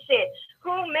 14 said,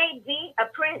 who made thee a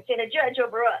prince and a judge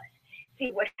over us?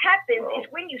 See, what happens is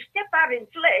when you step out in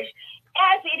flesh,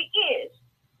 as it is,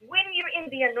 when you're in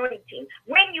the anointing,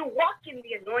 when you walk in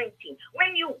the anointing,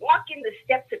 when you walk in the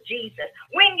steps of Jesus,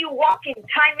 when you walk in the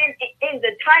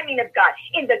timing of God,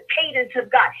 in the cadence of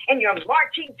God, and you're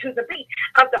marching to the beat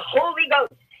of the Holy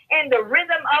Ghost and the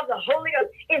rhythm of the Holy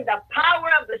Ghost, in the power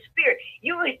of the Spirit,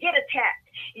 you get attacked.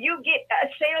 You get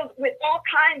assailed with all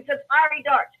kinds of fiery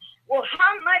darts. Well,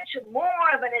 how much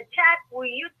more of an attack will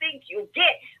you think you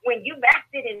get when you've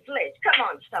acted in flesh? Come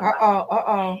on,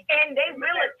 somebody. And they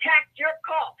will attack your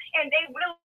call. And they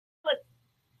will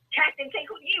attack and say,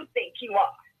 who do you think you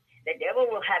are? The devil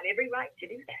will have every right to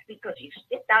do that because you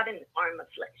stepped out in the arm of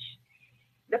flesh.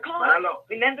 The call,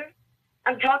 remember?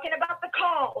 I'm talking about the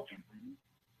call.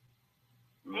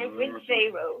 And when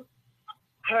Pharaoh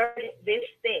heard this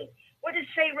thing, what does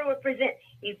Pharaoh represent?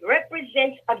 He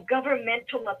represents a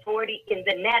governmental authority in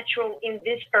the natural, in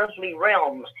this earthly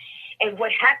realm. And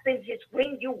what happens is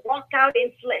when you walk out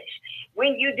in flesh,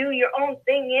 when you do your own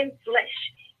thing in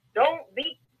flesh, don't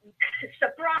be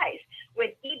surprised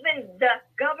when even the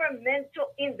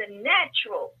governmental in the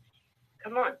natural,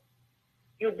 come on,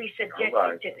 you'll be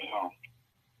subjected to that.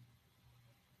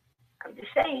 I'm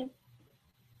just saying.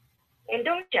 And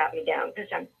don't shout me down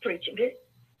because I'm preaching it.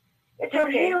 It's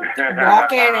okay.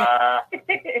 Walk in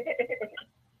it.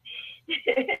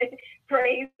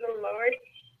 Praise the Lord.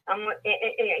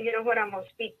 You know what? I'm gonna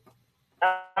speak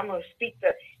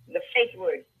the faith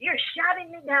word. You're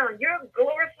shouting me down. You're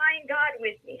glorifying God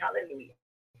with me. Hallelujah.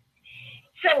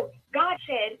 So God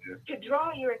said to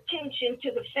draw your attention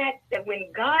to the fact that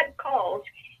when God calls,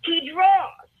 He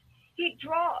draws. He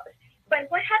draws. But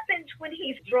what happens when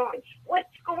He's drawing?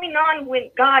 What's going on when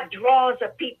God draws a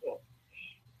people?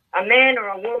 A man or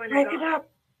a woman? Break it up.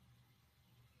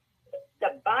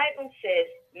 The Bible says,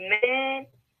 man,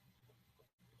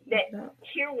 that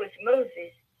here was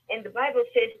Moses. And the Bible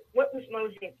says, what was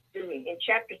Moses doing? In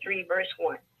chapter 3, verse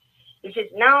 1. It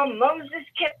says, now Moses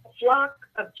kept the flock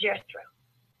of Jethro,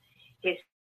 his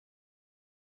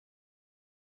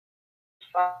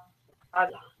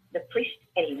father, the priest,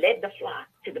 and he led the flock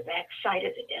to the backside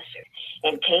of the desert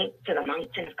and came to the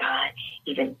mountain of God,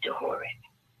 even to Horeb.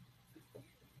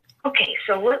 Okay,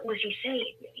 so what was he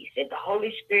saying? He said, the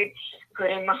Holy Spirit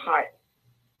put in my heart,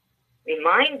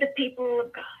 remind the people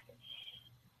of God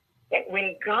that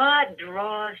when God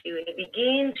draws you and He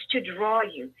begins to draw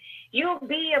you, you'll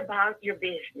be about your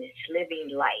business, living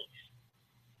life.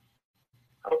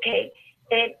 Okay?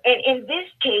 And in this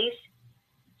case,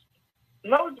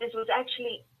 Moses was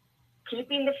actually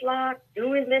keeping the flock,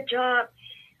 doing the job.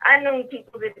 I know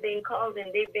people that have been called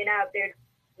and they've been out there,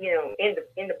 you know,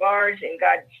 in the bars, and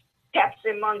God taps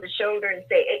them on the shoulder and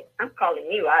say, hey, I'm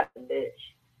calling you out of this.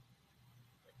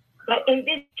 But in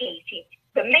this case,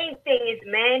 the main thing is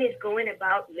man is going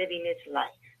about living his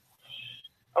life.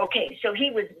 Okay, so he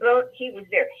was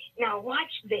there. Now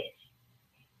watch this.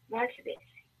 Watch this.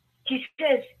 He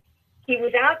says he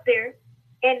was out there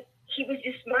and he was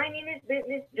just minding his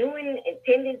business, doing and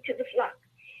tending to the flock.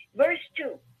 Verse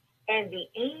 2, and the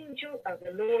angel of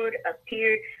the Lord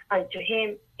appeared unto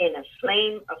him in a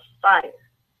flame of fire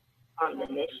on the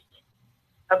midst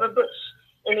of a bush.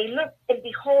 And he looked, and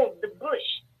behold, the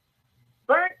bush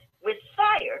burnt with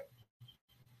fire,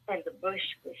 and the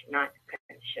bush was not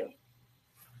consumed.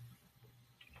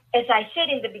 As I said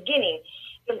in the beginning,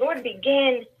 the Lord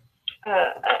began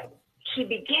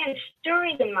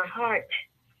stirring in my heart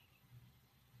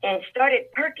and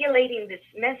started percolating this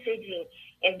message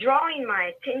and drawing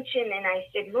my attention. And I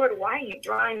said, Lord, why are you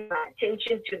drawing my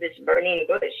attention to this burning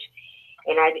bush?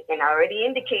 And I already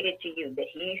indicated to you that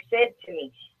He said to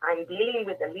me, I'm dealing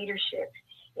with the leadership.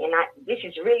 And this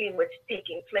is really what's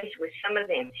taking place with some of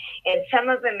them. And some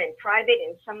of them in private,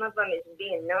 and some of them is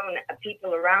being known.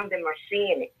 People around them are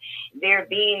seeing it. They're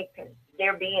being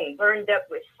burned up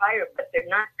with fire, but they're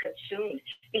not consumed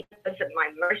because of my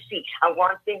mercy. I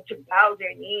want them to bow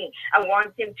their knee. I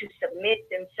want them to submit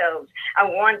themselves. I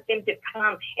want them to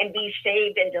come and be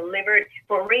saved and delivered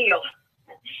for real.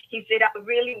 He said, I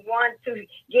really want to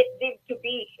get them to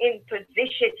be in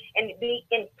position and be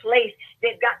in place.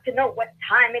 They've got to know what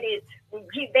time it is.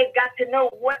 They've got to know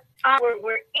what hour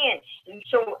we're in. And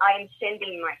so I am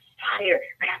sending my fire,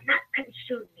 but I'm not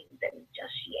consuming them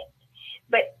just yet.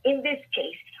 But in this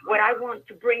case, what I want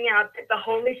to bring out that the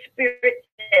Holy Spirit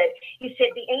said, he said,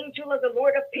 the angel of the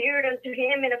Lord appeared unto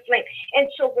him in a flame. And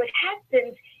so what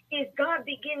happens is God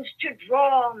begins to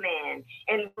draw man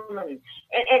and woman.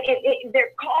 And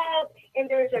they're called, and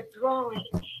there's a drawing.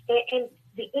 And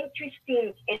the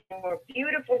interesting and more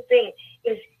beautiful thing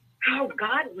is how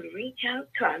God would reach out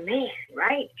to a man,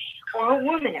 right? Or a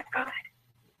woman of God.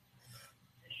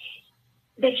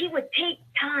 That he would take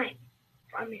time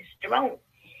from his throne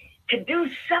to do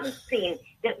something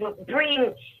that will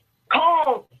bring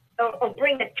call or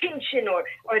bring attention or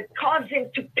cause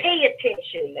him to pay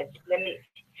attention. Let me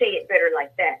say it better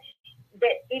like that.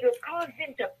 That it will cause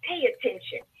him to pay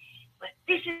attention. But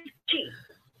this is key.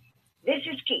 This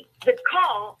is key. The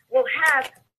call will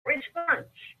have response.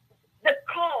 The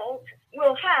called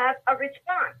will have a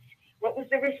response. What was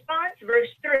the response? Verse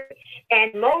 3.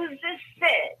 And Moses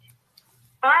said,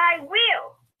 I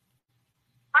will.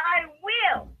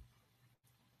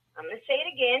 I'm going to say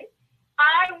it again.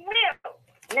 I will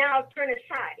now turn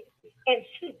aside and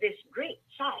see this great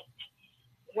sight.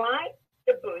 Why?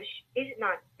 The bush is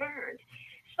not burned.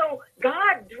 So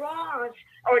God draws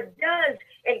or does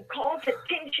and calls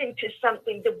attention to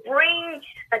something to bring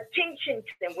attention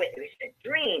to them, whether it's a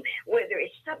dream, whether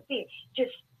it's something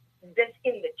just that's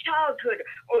in the childhood,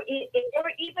 or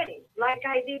even like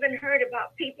I've even heard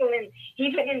about people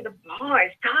even in the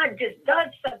bars. God just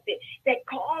does something that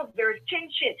calls their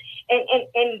attention,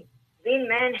 and then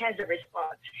man has a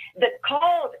response. The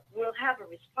called will have a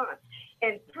response,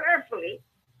 and prayerfully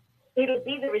it'll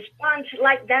be the response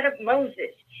like that of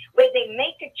Moses, where they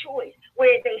make a choice,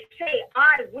 where they say,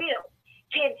 I will.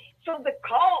 So the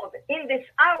called in this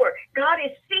hour, God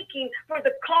is seeking for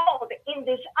the called in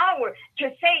this hour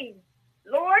to say,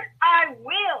 Lord, I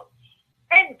will.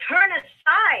 And turn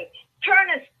aside.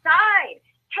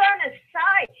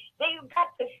 They've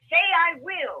got to say, I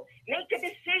will. Make a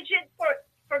decision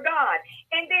for God.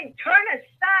 And then turn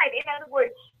aside. In other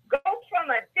words, go from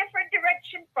a different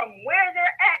direction from where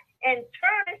they're at and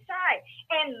turn aside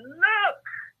and look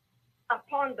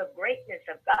upon the greatness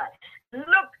of God.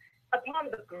 Look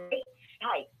upon the great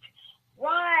sight.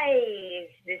 Why is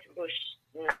this bush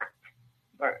not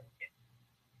burned?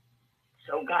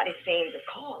 So God is saying the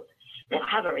called will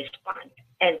have a response,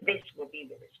 and this will be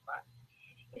the response.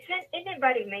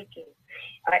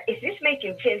 Is this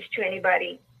making sense to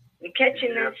anybody? You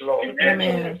catching this?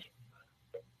 Amen.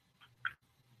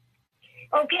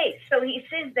 Okay, so he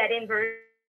says that in verse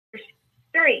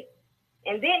 3.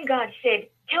 And then God said,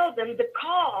 tell them the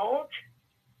called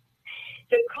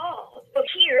will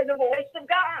hear the voice of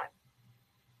God.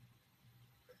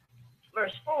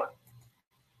 Verse 4.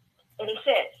 And he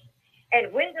says,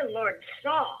 and when the Lord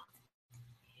saw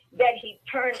that he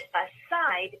turned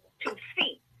aside to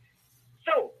see.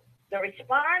 So the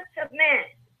response of man,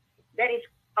 that is,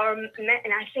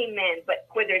 and I say man, but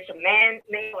whether it's a man,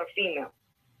 male, or female,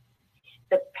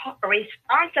 the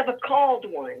response of a called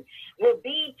one will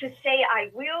be to say, I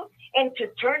will, and to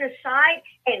turn aside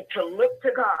and to look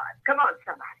to God. Come on,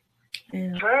 somebody.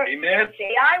 Amen.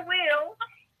 Say, I will.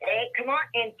 Hey, come on,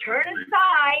 and turn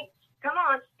aside. Come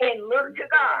on, and look to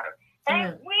God.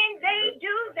 And when they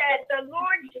do that, the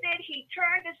Lord said he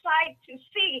turned aside to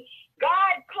see.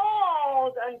 God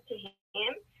called unto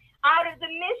him out of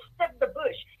the midst of the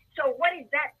bush. So what is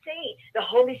that saying? The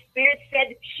Holy Spirit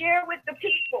said, share with the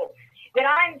people that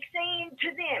I'm saying to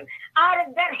them, out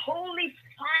of that holy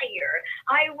fire,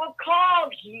 I will call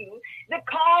you. The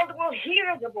called will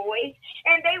hear the voice,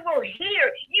 and they will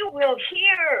hear. You will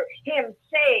hear him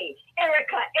say,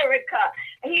 Erica, Erica.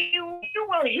 You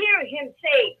will hear him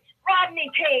say, Rodney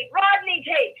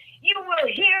Tate. You will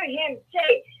hear him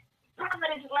say,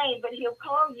 Prophetess Lane, but he'll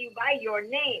call you by your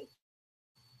name.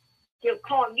 He'll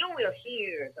call, you will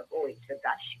hear the voice of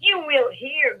God. You will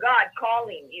hear God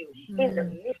calling you in the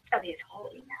midst of his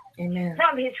holiness. Amen.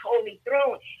 From his holy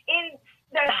throne. In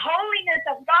the holiness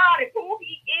of God, who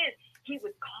he is, he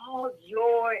would call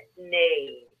your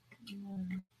name.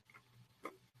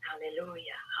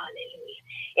 Hallelujah.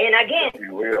 And again,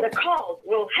 the called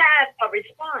will have a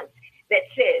response that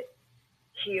says,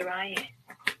 here I am.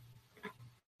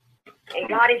 And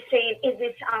God is saying in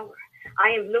this hour, I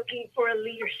am looking for a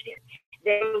leadership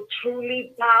that will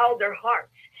truly bow their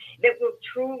hearts, that will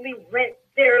truly rent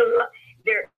their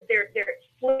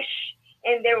flesh,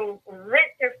 and they will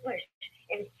rent their flesh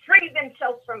and free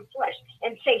themselves from flesh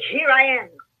and say, here I am,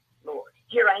 Lord,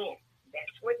 here I am. That's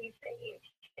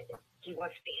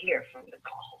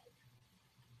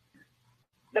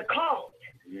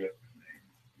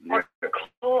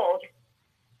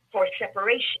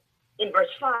Revelation in verse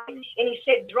 5. And he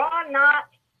said, draw not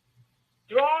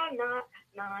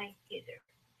nigh hither.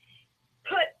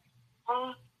 Put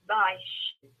off thy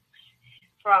shoes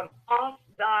from off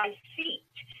thy feet,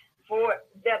 for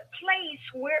the place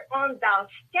whereon thou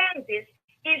standest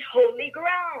is holy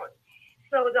ground.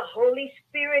 So the Holy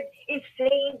Spirit is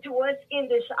saying to us in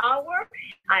this hour,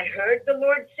 I heard the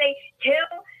Lord say,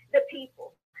 tell the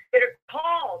people that are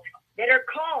called,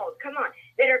 come on,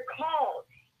 that are called.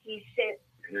 He said,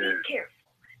 be careful.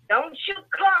 Don't you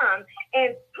come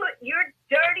and put your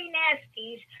dirty,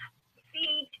 nasty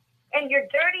feet and your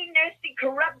dirty, nasty,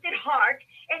 corrupted heart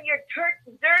and your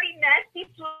dirty, nasty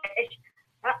flesh.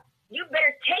 You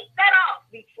better take that off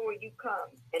before you come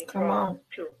and draw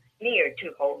near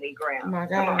to holy ground. My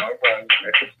God.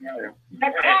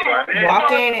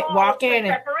 Walk in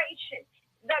it. Separation.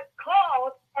 The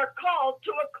called are called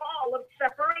to a call of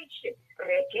separation.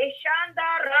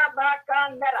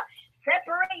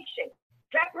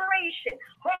 Separation.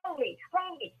 Holy.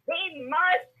 They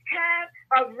must have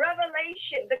a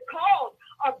revelation. The called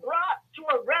are brought to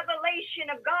a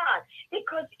revelation of God.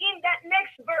 Because in that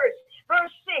next verse 6,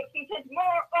 he says,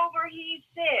 moreover, he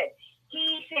said,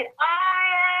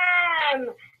 I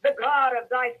am the God of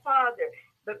thy father,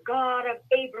 the God of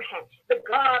Abraham, the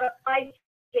God of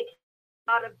Isaac,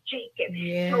 God of Jacob.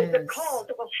 Yes. So the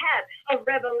called will have a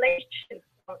revelation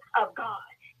of God.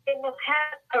 They will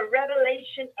have a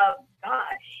revelation of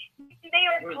God. They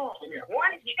are called.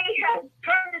 Once they have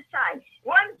turned aside,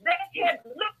 once they have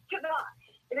looked to God,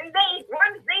 and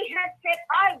once they have said,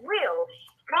 I will,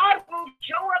 God will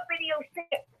show up and he'll say,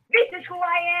 this is who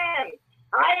I am.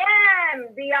 I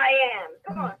am the I am.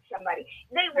 Come on, somebody.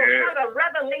 They will have a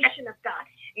revelation of God.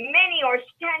 Many are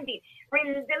standing,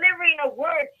 delivering a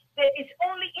word that is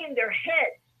only in their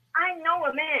head. I know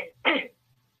a man,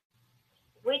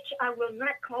 which I will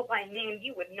not call by name.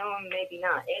 You would know him, maybe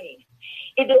not.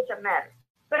 It doesn't matter.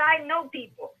 But I know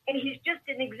people, and he's just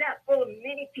an example of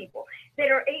many people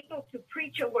that are able to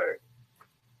preach a word.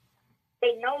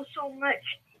 They know so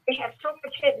much. They have so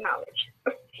much head knowledge.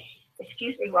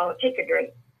 Excuse me while I take a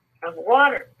drink of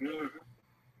water. He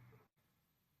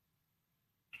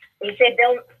said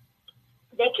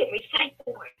they can recite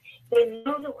the word. They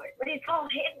know the word, but it's all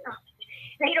head knowledge.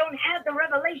 They don't have the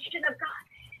revelation of God.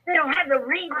 They don't have the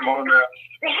rhema of God.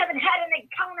 They haven't had an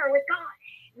encounter with God.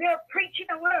 They're preaching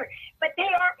a word, but they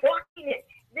aren't walking it.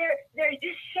 They're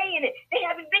just saying it. They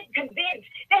haven't been convinced.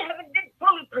 They haven't been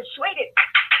fully persuaded.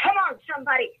 Come on,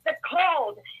 somebody. The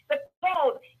called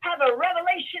have a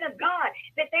revelation of God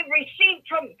that they've received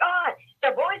from God.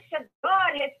 The voice of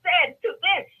God has said to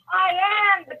them, I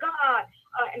am the God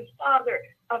and Father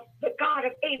of the God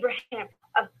of Abraham,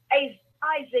 of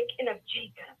Isaac, and of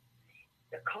Jacob.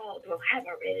 The called will have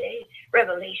a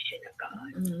revelation of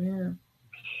God. Mm-hmm.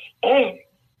 And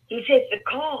he says the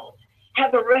called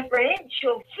have a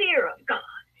reverential fear of God.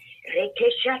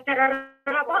 Because in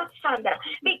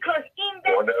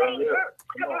that same verse,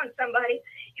 come on, somebody,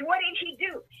 what did he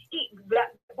do? The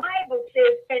Bible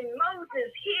says, and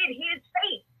Moses hid his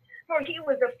face, for he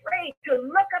was afraid to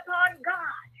look upon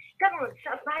God. Come on,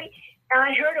 somebody.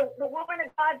 I heard the woman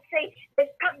of God say,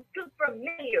 it's come too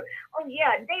familiar. Oh,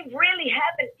 yeah, they really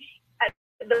haven't.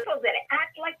 The people that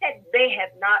act like that, they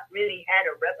have not really had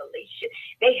a revelation.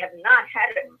 They have not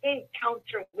had an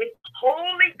encounter with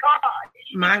holy God.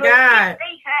 My because God. If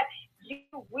they have, you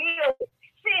will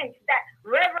sense that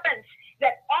reverence,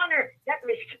 that honor, that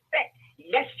respect.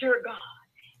 Yes, your God.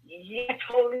 Yes,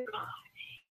 holy God.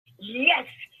 Yes.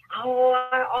 Oh,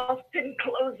 I often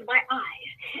close my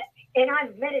eyes and I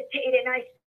meditate and I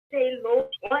say, Lord,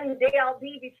 one day I'll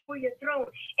be before your throne.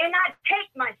 And I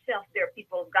take myself there,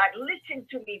 people of God. Listen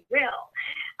to me well.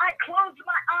 I close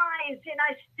my eyes and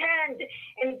I stand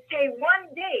and say, one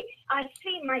day I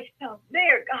see myself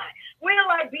there, God.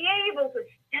 Will I be able to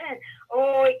stand?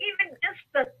 Oh, even just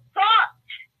the thought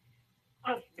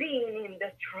of being in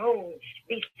the throne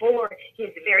before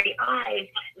his very eyes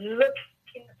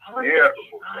looking upon me.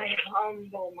 I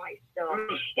humble myself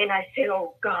and I say,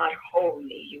 oh God,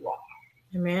 holy you are.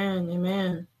 Amen.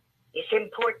 Amen. It's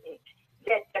important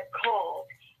that the called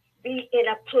be in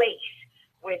a place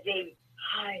where they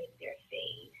hide their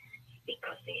face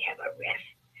because they have a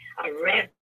reverent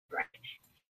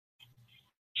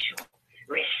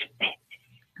respect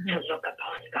to look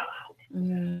upon God.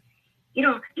 Mm-hmm. You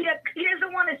know, he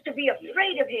doesn't want us to be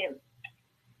afraid of him.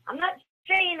 I'm not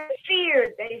saying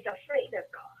fear that he's afraid of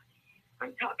God.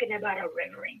 I'm talking about a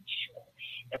reverential.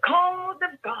 The called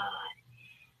of God.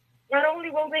 Not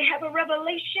only will they have a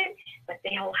revelation, but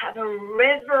they'll have a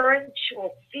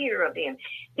reverential fear of him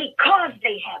because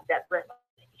they have that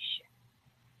revelation.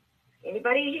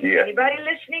 Anybody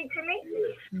listening to me?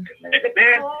 The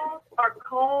called are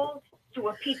called to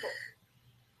a people.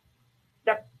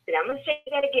 I'm going to say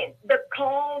that again. The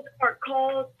called are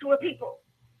called to a people.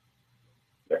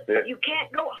 That's it. You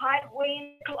can't go hide away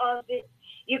in the closet.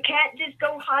 You can't just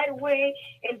go hide away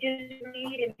and just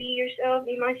read and be yourself,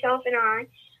 be myself and I.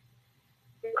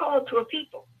 You're called to a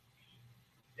people.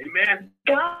 Amen.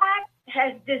 God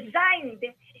has designed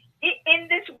it in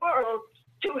this world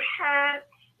to have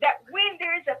that when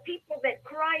there's a people that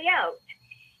cry out,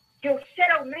 he'll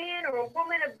set a man or a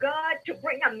woman of God to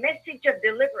bring a message of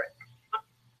deliverance.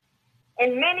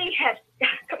 And many of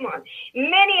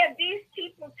these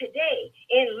people today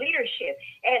in leadership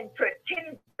and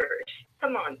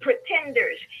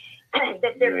pretenders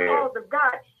that they're called of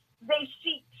God, they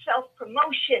seek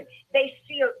self-promotion. They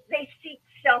seek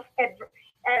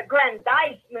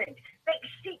self-aggrandizement. They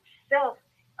seek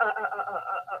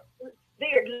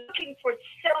they're looking for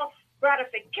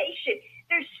self-gratification.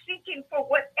 They're seeking for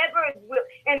whatever it will.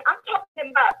 And I'm talking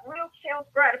about real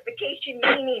self-gratification,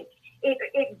 meaning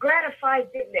it gratifies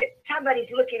them that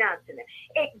somebody's looking out to them.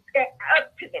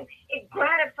 Up to them. It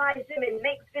gratifies them and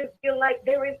makes them feel like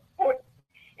they're important.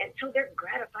 And so they're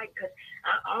gratified because,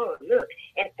 look,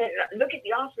 and look at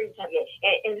the offerings I made.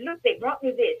 And look, they brought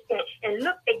me this. And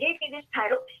look, they gave me this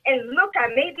title. And look,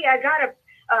 maybe I got a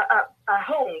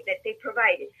home that they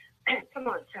provided. Come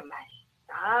on, somebody.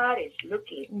 God is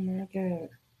looking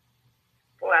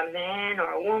for a man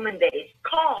or a woman that is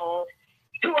called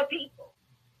to a people.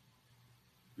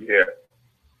 Yeah.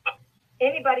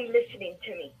 Anybody listening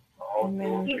to me?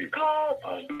 Amen. He's called.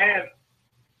 Amen.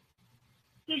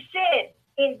 He said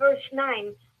in verse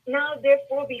 9, now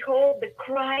therefore, behold, the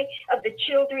cry of the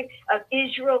children of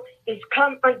Israel is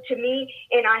come unto me,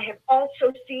 and I have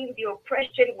also seen the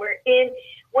oppression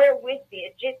wherewith the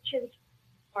Egyptians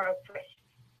are oppressed.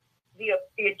 The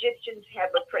Egyptians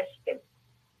have oppressed them.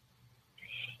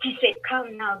 He said,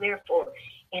 come now therefore,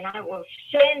 and I will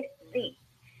send thee.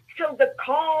 So the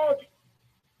called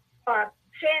are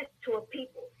sent to a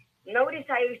people. Notice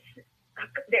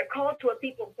they're called to a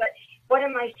people, but what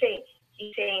am I saying?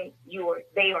 He's saying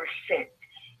they are sent.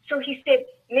 So he said,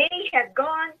 many have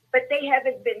gone, but they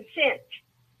haven't been sent.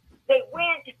 They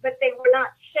went, but they were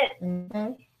not sent.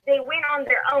 Mm-hmm. They went on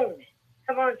their own.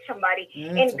 Come on, somebody.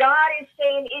 Mm-hmm. And God is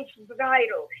saying it's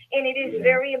vital, and it is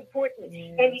very important.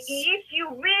 Yes. And if you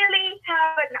really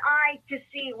have an eye to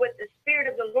see what the Spirit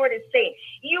of the Lord is saying,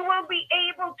 you will be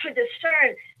able to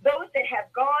discern those that have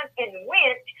gone and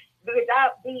went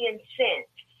without being sent.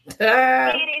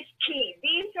 It is key.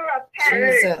 These are a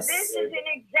pattern. This is an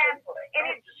example,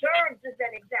 and it serves as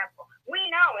an example. We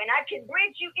know, and I can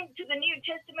bridge you into the New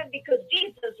Testament because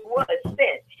Jesus was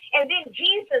sent, and then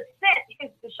Jesus sent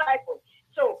his disciples.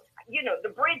 So,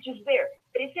 the bridge is there.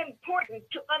 But it's important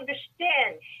to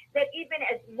understand that even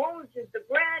as Moses, the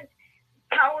grand,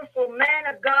 powerful man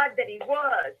of God that he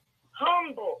was,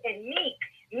 humble and meek,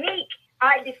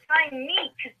 I define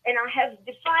meek, and I have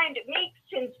defined meek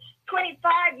since 25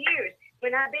 years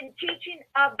when I've been teaching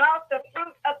about the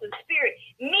fruit of the Spirit.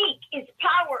 Meek is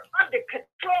power under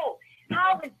control.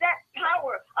 How is that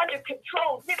power under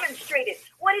control demonstrated?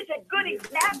 What is a good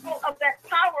example of that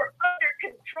power under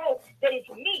control that is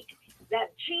meek?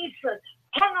 That Jesus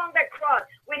hung on the cross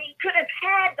when he could have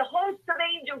had the host of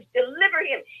angels deliver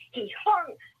him. He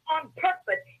hung on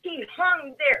purpose. He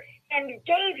hung there and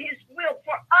gave his will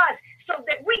for us so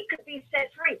that we could be set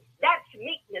free. That's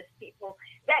meekness, people.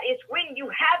 That is when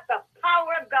you have the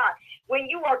power of God.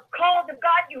 When you are called of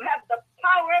God, you have the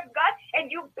power of God, and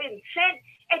you've been sent,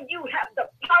 and you have the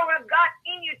power of God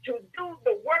in you to do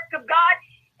the work of God,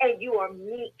 and you are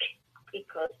meek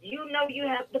because you know you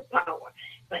have the power,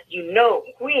 but you know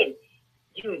when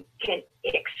you can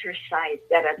exercise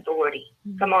that authority.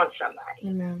 Mm-hmm. Come on, somebody.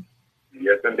 Amen.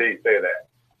 Yes, indeed. Say that.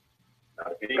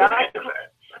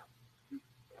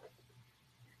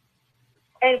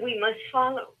 And we must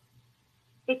follow,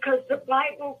 because the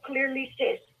Bible clearly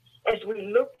says, as we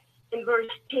look in verse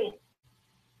 10,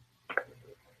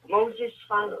 Moses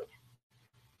followed.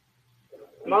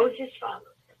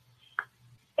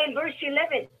 In verse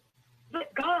 11,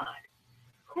 but God,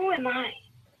 who am I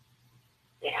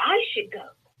that I should go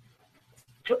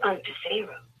unto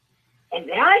Pharaoh, and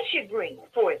that I should bring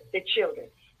forth the children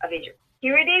of Israel?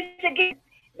 Here it is again,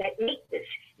 that meekness,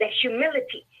 that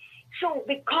humility. So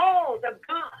the called of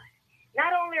God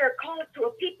not only are called to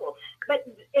a people, but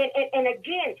and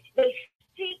again, they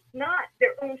seek not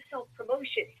their own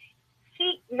self-promotion,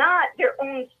 seek not their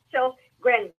own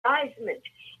self-grandizement.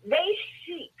 They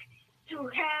seek to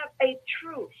have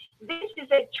this is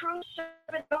a true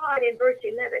servant of God in verse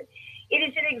 11. It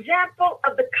is an example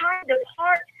of the kind of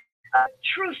heart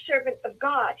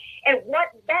God, and what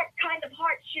that kind of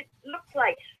heart should look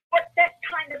like, what that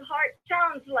kind of heart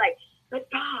sounds like. But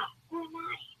God, who am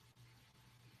I?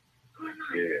 Who am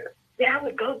I? Yeah. That I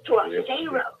would go to a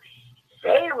Pharaoh.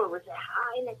 Pharaoh was a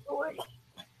high in authority.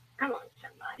 Come on,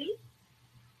 somebody.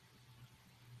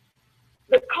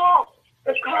 The called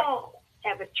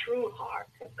have a true heart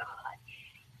of God,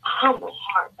 a humble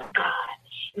heart of God.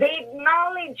 They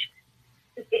acknowledge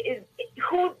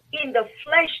who in the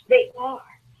flesh they are.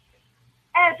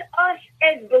 As us,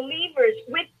 as believers,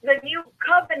 with the new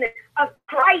covenant of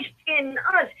Christ in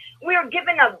us, we are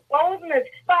given a boldness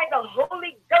by the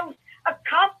Holy Ghost, a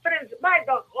confidence by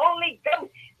the Holy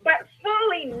Ghost, but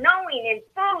fully knowing and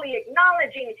fully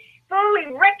acknowledging, fully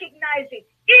recognizing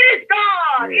it is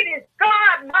God. It is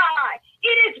God,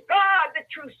 it is God, the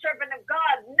true servant of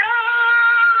God.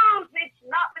 No, it's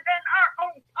not within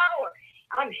our own power.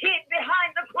 I'm hid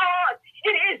behind the cross.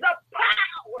 It is the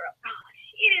power of God.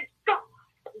 It is God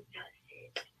who does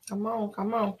it. Come on.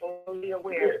 Fully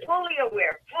aware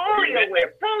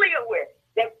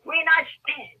that when I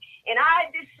stand and I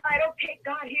decide, okay,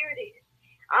 God, here it is.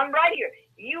 I'm right here.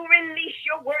 You release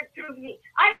your word through me.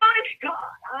 I know it's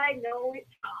God. I know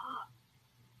it's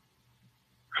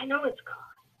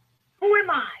God. Who am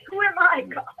I,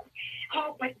 God?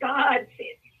 Oh, but God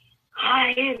says,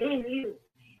 I am in you.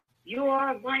 You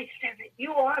are my servant.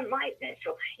 You are my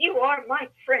vessel. You are my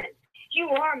friend. You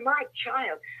are my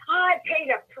child. I paid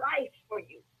a price for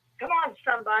you. Come on,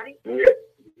 somebody. Amen.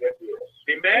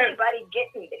 Anybody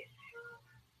getting this?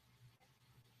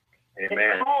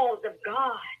 Amen. The calls of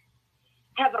God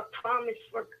have a promise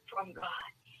from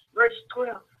God. Verse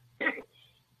 12.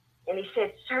 And he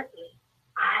said, certainly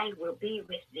I will be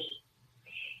with thee.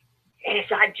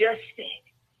 As I just said,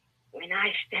 when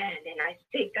I stand and I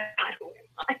say, God, who am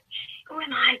I? Who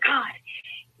am I, God?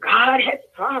 God has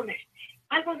promised,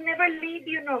 I will never leave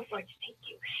you nor forsake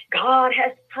you. God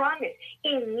has promised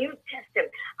in New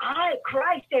Testament, I,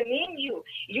 Christ, am in you.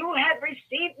 You have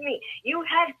received me. You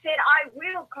have said, I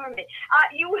will, Carmen.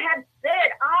 You have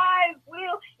said, I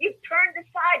will. You've turned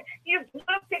aside. You've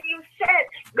looked and you said,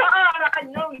 God, I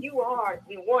know you are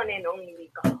the one and only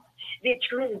God, the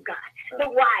true God, the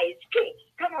wise King.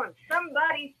 Come on,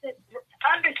 somebody said,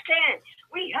 understand,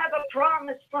 we have a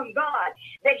promise from God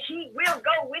that he will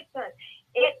go with us.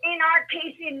 In our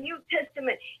case, in New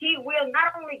Testament, he will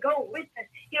not only go with us,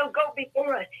 he'll go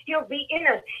before us. He'll be in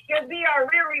us. He'll be our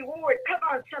real reward. Come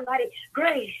on, somebody.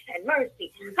 Grace and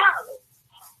mercy.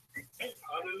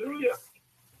 Hallelujah.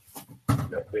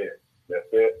 That's it.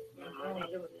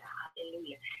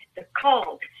 Hallelujah. The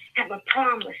called have a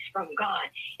promise from God,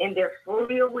 and they're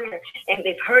fully aware, and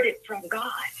they've heard it from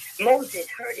God. Moses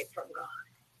heard it from God.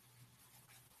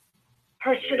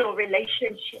 Personal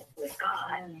relationship with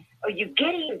God. Are you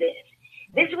getting this?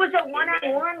 This was a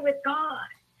one-on-one with God.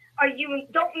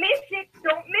 Don't miss it.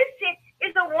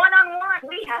 It's a one-on-one.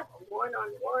 We have a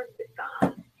one-on-one with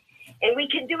God. And we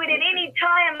can do it at any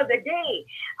time of the day.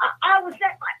 I was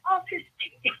at my office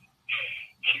today.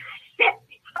 And I sat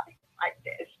behind my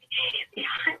desk,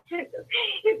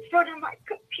 in front of my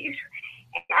computer.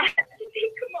 And I had to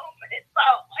take a moment and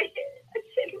bow my head. I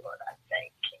said, Lord, I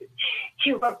thank you.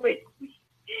 You are with me.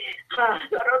 Because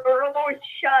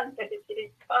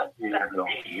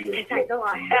I know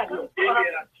I have a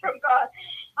promise from God.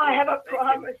 I have a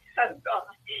promise from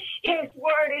God. His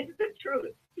word is the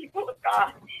truth, people of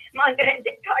God. A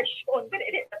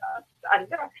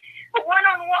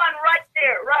one-on-one right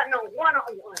there,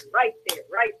 one-on-one right there.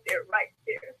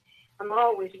 I'm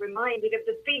always reminded of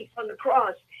the thief on the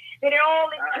cross. That all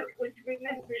it took was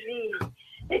remember me.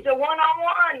 It's a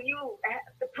one-on-one. You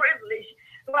have the privilege.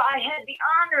 Well, I had the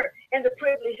honor and the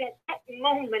privilege. At that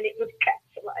moment, it was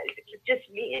capitalized. It was just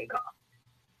me and God.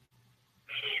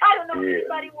 I don't know if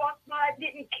anybody walked by,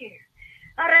 didn't care.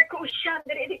 I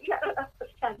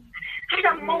had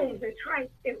a moment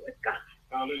right there with God.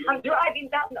 I'm driving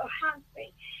down the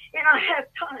highway, and I have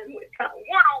time with God,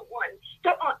 one-on-one.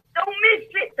 Don't miss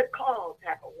it. The call to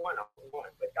have a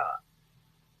one-on-one with God.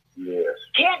 Yes.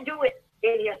 Can't do it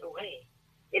any other way.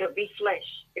 It'll be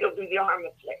flesh. It'll be the arm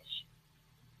of flesh.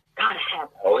 Gotta have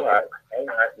one. All right,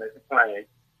 make it plain.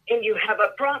 And you have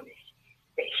a promise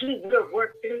that he will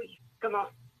work through you. Come on.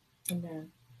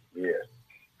 Amen. Yes.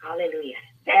 Hallelujah.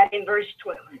 That in verse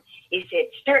 12, he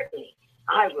said, certainly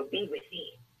I will be with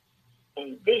thee,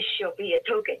 and this shall be a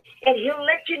token. And he'll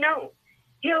let you know.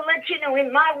 He'll let you know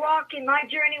in my walk, in my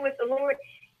journey with the Lord,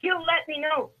 he'll let me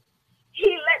know. He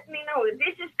let me know.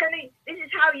 This is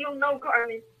how you'll know,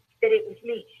 Carmen, that it was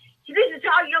me. This is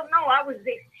how you'll know I was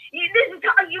there. This is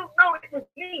how you'll know it was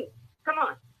me. Come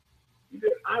on.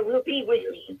 I will be with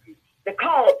me. The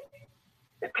called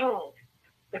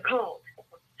The called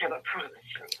have a promise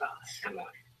from God. Come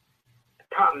on.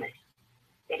 A promise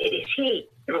that it is He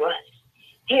through us,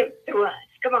 Him through us.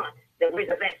 Come on. That we're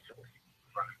the vessels.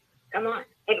 Come on.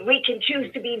 And we can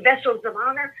choose to be vessels of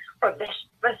honor or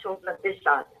vessels of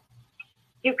dishonor.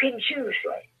 You can choose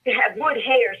to have wood,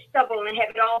 hair, stubble, and have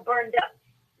it all burned up.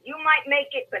 You might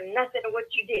make it, but nothing of what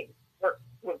you did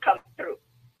will come through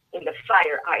in the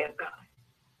fire eye of God.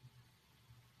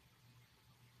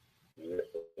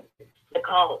 The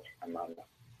called.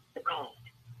 The called.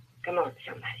 Come on,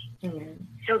 somebody. Mm-hmm.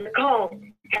 So the called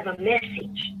have a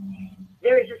message.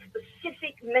 There is a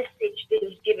specific message that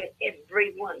is given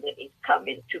everyone that is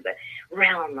coming to the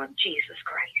realm of Jesus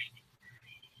Christ.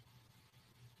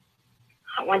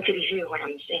 I want you to hear what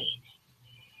I'm saying.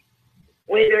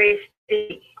 Whether it's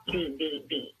the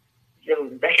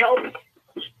help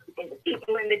and the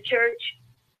people in the church,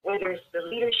 whether it's the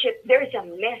leadership, there's a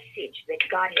message that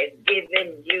God has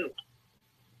given you.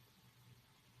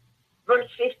 Verse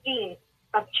 15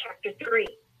 of chapter 3,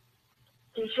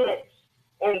 he says,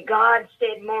 and God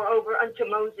said moreover unto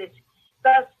Moses,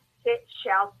 thus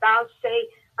shalt thou say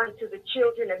unto the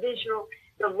children of Israel,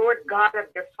 the Lord God of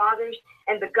your fathers,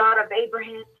 and the God of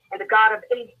Abraham, and the God of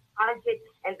Isaac,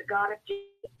 and the God of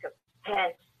Jacob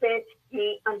has sent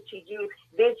me unto you.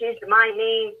 This is my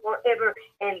name forever,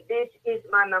 and this is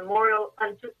my memorial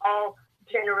unto all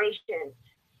generations.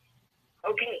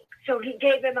 Okay, so he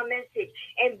gave him a message,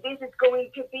 and this is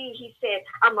going to be, he said,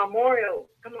 a memorial.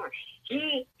 Come on.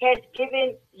 He has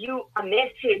given you a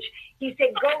message. He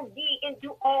said, go ye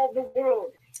into all the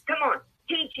world. Come on,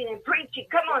 teaching and preaching.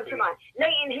 Come on, somebody,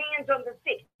 laying hands on the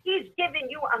sick. He's giving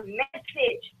you a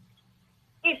message.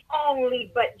 If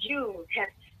only but you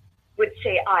would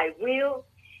say, I will.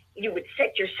 You would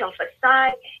set yourself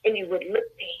aside, and you would look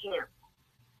to him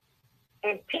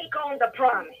and take on the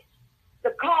promise.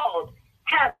 The called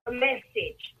have a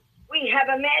message. We have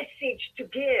a message to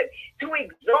give, to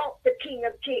exalt the King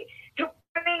of Kings, to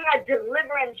bring a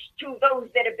deliverance to those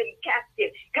that have been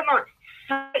captive. Come on,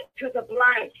 sight to the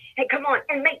blind, and come on,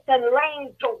 and make the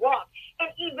lame to walk,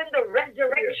 and even the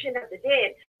resurrection of the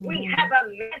dead. We have a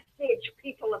message,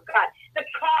 people of God. The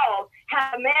called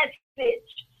have a message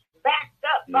backed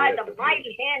up by the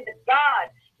mighty hand of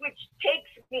God, which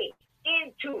takes me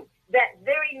into that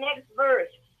very next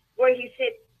verse where he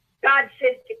said, God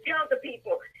says to tell the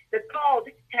people, the called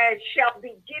shall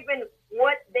be given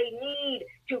what they need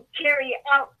to carry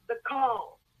out the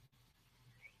call.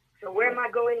 So where am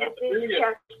I going at this?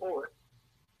 Chapter 4.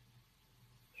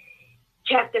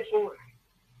 Chapter 4.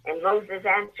 And Moses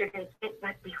answered and said,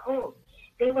 but behold,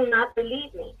 they will not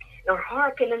believe me, nor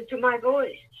hearken unto my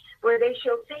voice. For they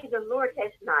shall say, the Lord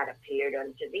has not appeared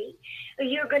unto thee.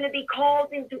 You're going to be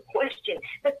called into question.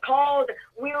 The called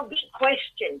will be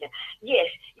questioned. Yes,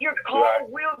 your call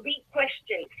will be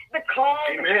questioned. The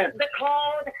called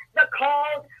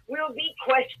will be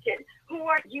questioned. Who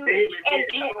are you? And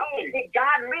did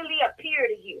God really appear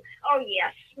to you? Oh,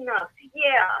 yes, no,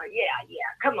 yeah.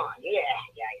 Come on, yeah.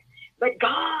 But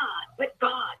God.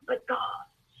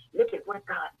 Look at what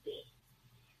God did.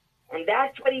 And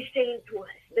that's what he's saying to us.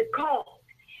 The called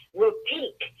will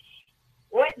take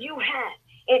what you have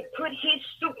and put his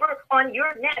super on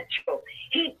your natural.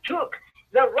 He took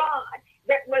the rod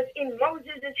that was in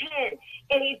Moses' hand,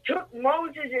 and he took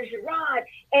Moses' rod,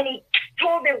 and he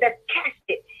told him to cast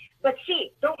it. But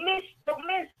see, don't miss.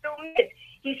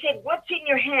 He said, what's in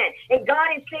your hand? And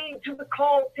God is saying to the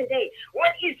called today,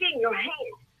 what is in your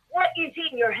hand? What is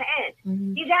in your hand?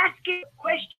 Mm-hmm. He's asking a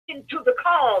question to the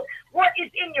called. What is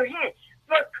in your hand?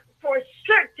 For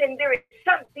certain, there is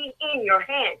something in your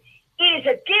hand. It is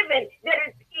a given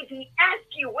that if he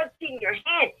asks you what's in your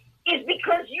hand, it's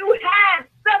because you have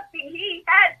something he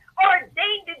has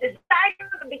ordained and designed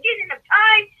from the beginning of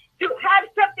time to have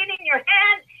something in your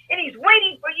hand, and he's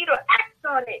waiting for you to act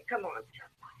on it. Come on,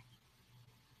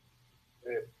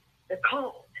 somebody. The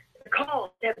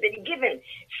called have been given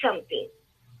something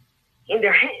in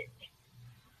their hands,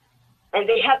 and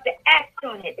they have to act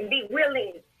on it and be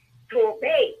willing to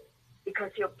obey,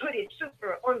 because he'll put his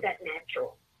super on that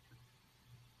natural.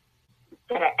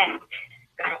 Gotta act,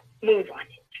 gotta move on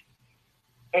it.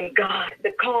 And God,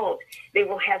 the called, they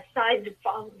will have signs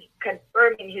following,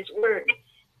 confirming his word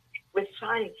with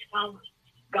signs following.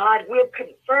 God will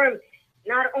confirm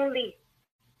not only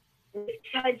with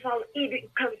signs following, even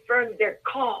confirm their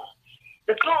call.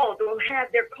 The called will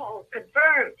have their call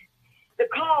confirmed. The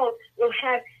called will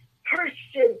have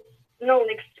personal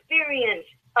experience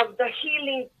of the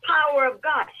healing power of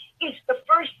God. It's the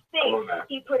first thing.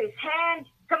 He put his hand,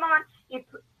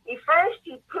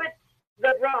 he put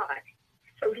the rod.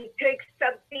 So he takes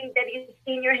something that is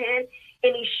in your hand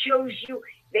and he shows you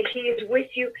that he is with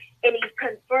you, and he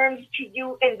confirms to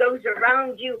you and those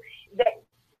around you that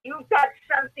you've got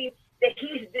something that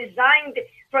he's designed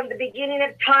from the beginning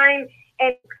of time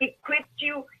and equipped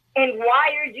you and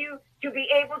wired you to be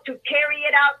able to carry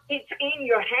it out. It's in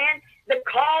your hand. The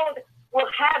called will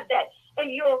have that, and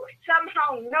you'll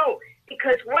somehow know,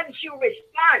 because once you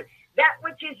respond, that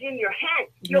which is in your hand,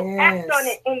 you'll act on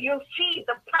it, and you'll see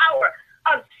the power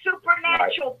of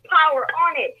supernatural power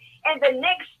on it. And the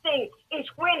next thing is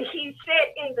when he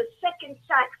said in the second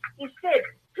side, he said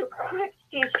to put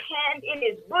his hand in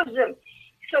his bosom.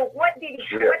 So what did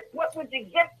what was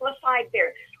exemplified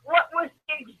there? What was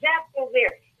the example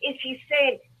there? Is he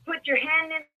saying, put your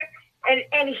hand in there?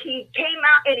 And he came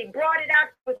out and he brought it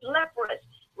out with leprous,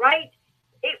 right?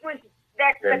 It was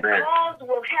that the called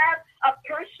will have a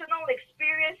personal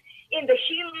experience in the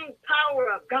healing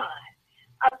power of God,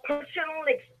 a personal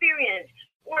experience,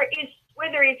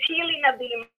 whether it's healing of the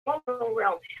emotional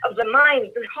realm, of the mind,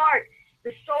 the heart,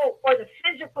 the soul, or the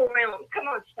physical realm. Come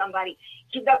on, somebody.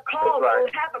 The called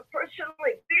will have a personal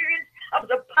experience of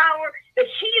the power, the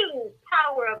healing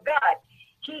power of God.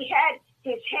 He had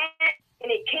his hand and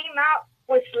it came out,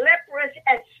 was leprous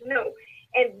as snow.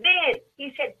 And then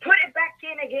he said, put it back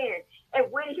in again. And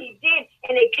when he did,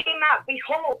 and it came out,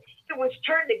 behold, it was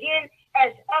turned again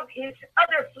as of his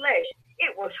other flesh.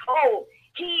 It was whole.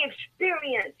 He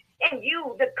experienced, and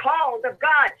you, the called of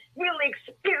God, will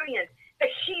experience the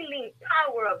healing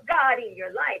power of God in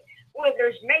your life,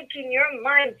 whether it's making your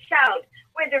mind sound,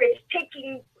 whether it's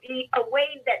taking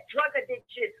away that drug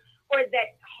addiction or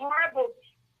that horrible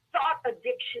thought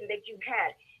addiction that you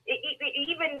had,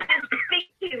 even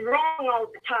thinking wrong all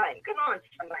the time. Come on,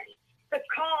 somebody. The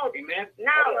called. Amen.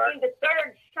 Now, in the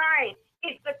third sign,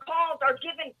 is the called are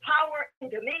given power and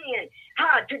dominion,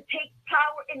 to take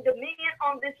power and dominion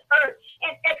on this earth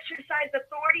and exercise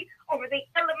authority over the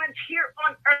elements here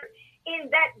on earth.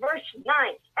 In that verse 9,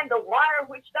 and the water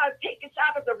which thou takest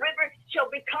out of the river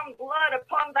shall become blood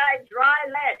upon thy dry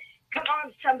land. Come on,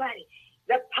 somebody.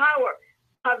 The power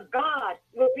of God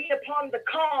will be upon the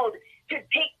called to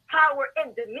take power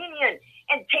and dominion,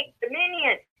 and take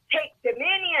dominion, take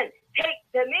dominion, take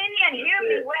dominion. Hear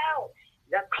me well.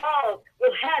 The called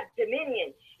will have dominion.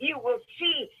 You will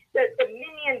see the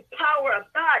dominion power of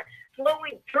God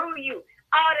flowing through you,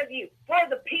 out of you, for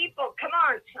the people. Come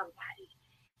on, somebody.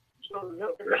 You'll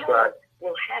know the called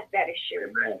will have that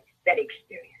assurance, that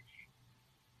experience.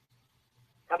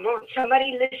 Come on,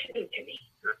 somebody listening to me.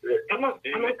 Come on,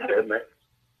 come on, come on.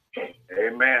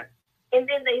 Amen. And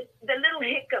then the little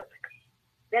hiccup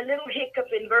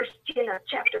in verse 10 of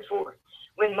chapter 4,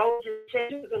 when Moses said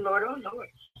to the Lord, oh Lord,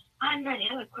 I'm not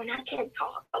eloquent, I can't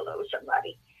talk. Hello,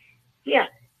 somebody. Yeah.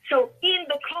 So in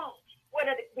the call, what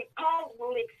are the called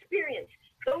will experience,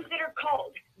 those that are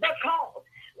called, the called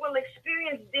will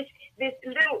experience this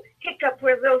little hiccup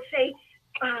where they'll say,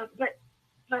 but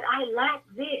I lack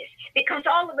this, because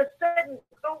all of a sudden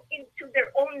go into their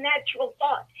own natural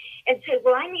thought and say,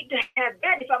 well, I need to have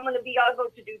that if I'm going to be able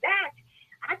to do that.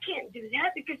 I can't do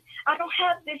that because I don't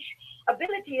have this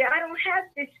ability. I don't have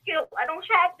this skill. I don't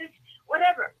have this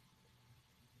whatever.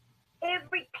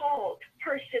 Every called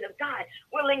person of God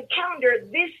will encounter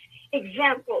this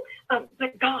example of,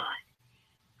 but God,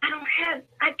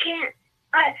 I can't,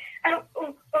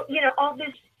 all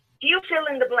this, you fill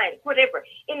in the blank, whatever.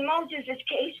 In Moses'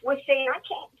 case, was saying, I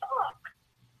can't talk.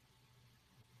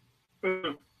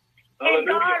 And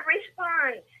God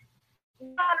responds.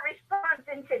 God responds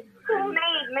and says, who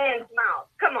made man's mouth?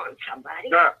 Come on, somebody.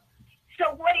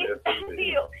 So what is the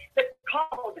deal? The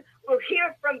called will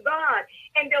hear from God,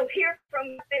 and they'll hear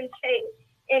from them say,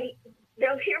 and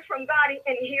they'll hear from God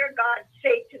and hear God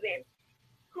say to them,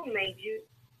 who made you?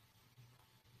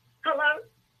 Hello?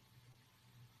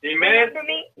 Amen. Remember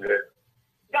me? Yes.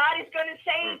 God is going to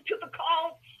say to the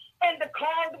called, and the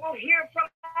called will hear from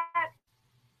God.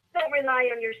 Don't rely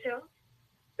on yourself.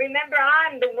 Remember,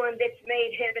 I'm the one that's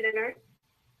made heaven and earth.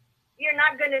 You're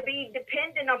not going to be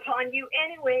dependent upon you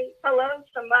anyway. Hello,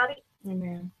 somebody.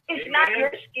 Amen. It's not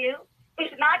your skill.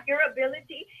 It's not your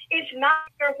ability. It's not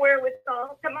your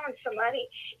wherewithal. Come on, somebody.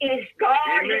 It is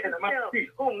God himself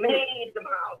who made the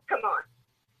mouth. Come on.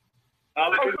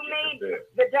 Or who made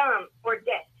the dumb or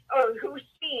deaf, or who's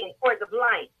seeing, or the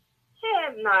blind.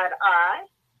 Have not I,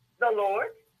 the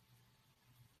Lord?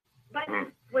 But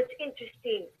what's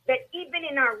interesting, that even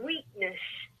in our weakness,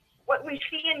 what we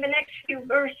see in the next few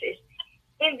verses,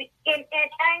 it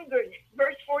angered,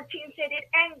 verse 14 said it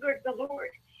angered the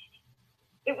Lord.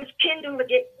 It was kindled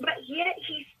again, but yet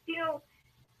he still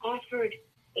offered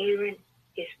Aaron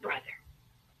his brother.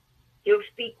 He'll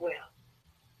speak well.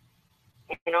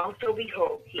 And also,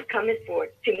 behold, he cometh forth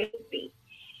to meet thee,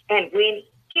 And when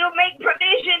he'll make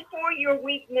provision for your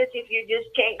weakness if you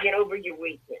just can't get over your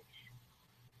weakness.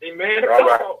 Amen. All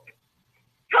right.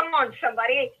 Come on,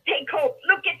 somebody. Take hope.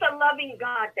 Look at the loving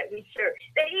God that we serve.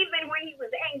 That even when he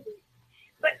was angry,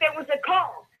 but there was a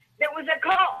call. There was a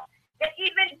call that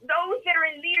even those that are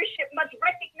in leadership must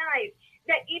recognize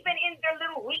that even in their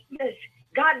little weakness,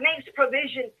 God makes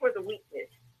provision for the weakness.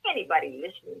 Anybody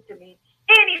listening to me?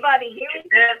 Anybody hearing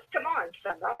this? Come on,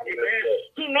 somebody.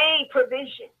 He made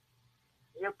provision.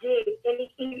 Okay, and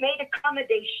he made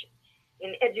accommodation.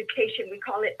 In education, we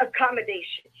call it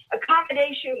accommodation.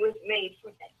 Accommodation was made for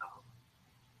that call.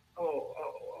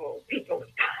 Oh, people of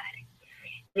God.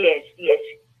 Yes,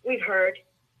 we've heard.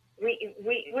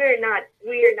 We're not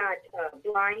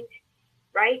blind,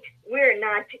 right? We're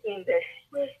not in the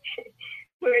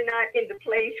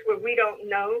place where we don't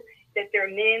know that there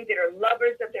are men that are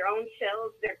lovers of their own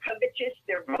selves. They're covetous,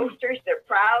 they're boasters, they're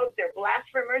proud, they're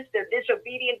blasphemers, they're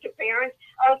disobedient to parents,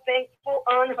 unthankful,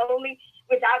 unholy,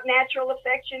 without natural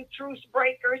affection, truce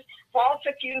breakers, false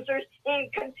accusers,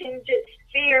 incontingent,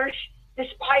 fierce,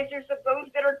 despisers of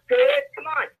those that are good. Come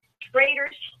on,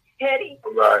 traitors, heady,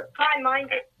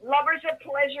 high-minded, lovers of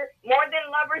pleasure, more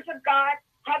than lovers of God,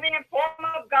 having a form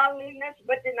of godliness,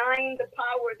 but denying the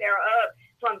power thereof.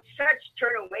 From such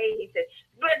turn away, he said.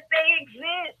 But they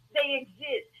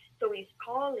exist. So he's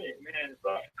calling. Amen.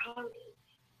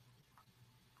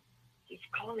 He's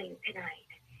calling tonight.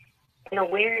 An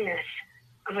awareness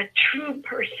of a true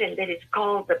person that is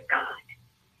called of God.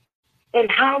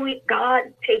 And how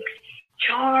God takes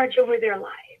charge over their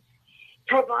lives.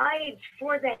 Provides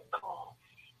for that call.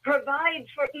 Provides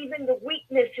for even the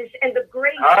weaknesses and the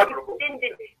grace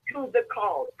extended to the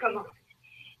call. Come on.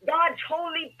 God's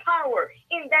holy power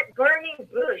in that burning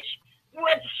bush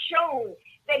was shown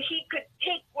that he could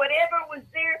take whatever was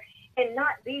there and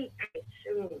not be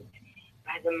consumed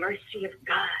by the mercy of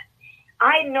God.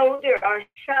 I know there are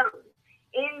some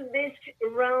in this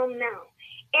realm now.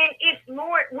 And if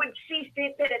Lord would see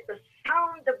fit that at the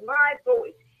sound of my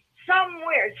voice,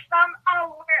 somewhere,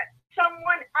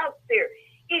 someone out there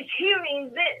is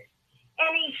hearing this,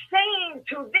 and he's saying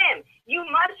to them, you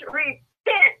must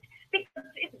repent, because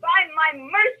it's by my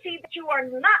mercy that you are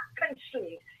not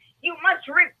consumed. You must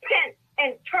repent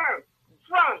and turn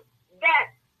from that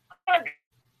ugly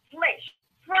flesh,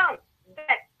 from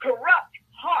that corrupt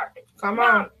heart, from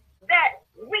that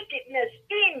wickedness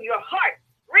in your heart.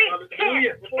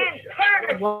 Repent and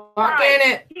turn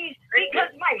aside.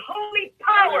 Because my holy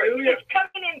power is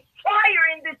coming in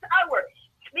fire in this hour.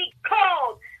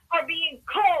 Are being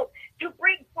called to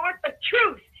bring forth the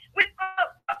truth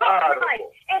without lies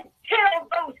and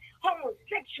tell those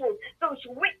homosexuals, those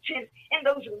witches, and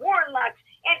those warlocks,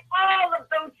 and all of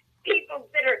those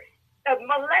people that are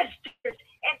molesters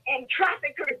and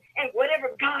traffickers and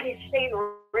whatever. God is saying,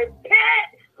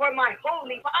 repent, for my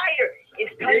holy fire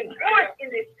is coming forth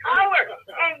in this hour,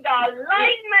 and the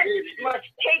alignment must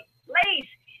take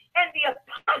place, and the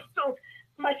apostles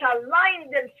must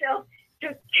align themselves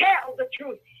to tell the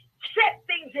truth, set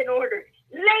things in order,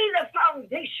 lay the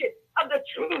foundation of the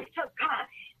truth of God,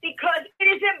 because it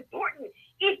is important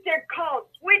if they're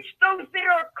called, which those that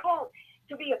are called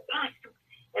to be apostles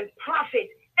and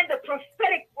prophets and the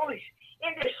prophetic voice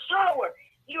in this hour,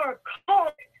 you are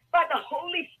called by the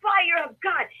holy fire of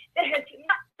God that has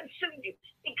not consumed you,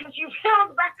 because you've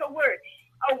held back a word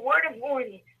of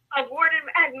warning, a word of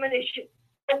admonition,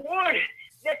 a word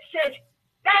that says,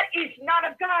 that is not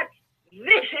of God,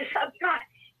 this is of God.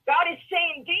 God is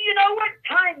saying, do you know what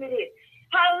time it is?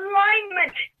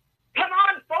 Alignment, come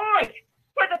on forth,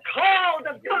 for the called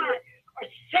of God are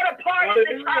set apart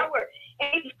in this hour.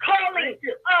 And he's calling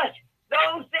us,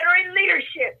 those that are in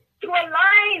leadership, to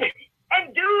align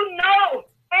and do know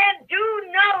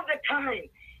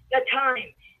the time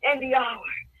and the hour.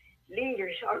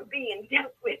 Leaders are being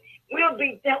dealt with, will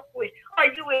be dealt with. Are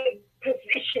you in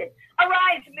position?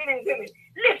 Arise, men and women,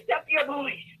 lift up your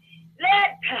voice.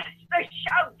 Let the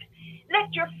shout,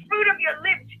 let your fruit of your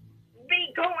lips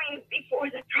be going before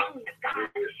the throne of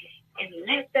God. And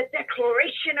let the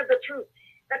declaration of the truth,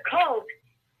 the called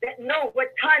that know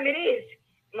what time it is,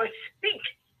 must speak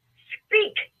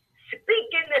in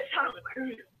this hour.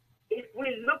 If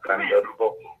we look around,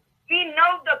 we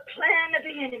know the plan of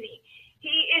the enemy.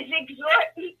 He is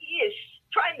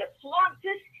trying to flaunt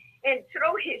us and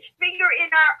throw his finger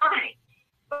in our eye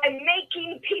by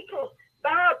making people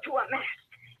bow to a mask,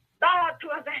 bow to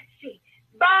a vaccine,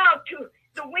 bow to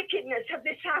the wickedness of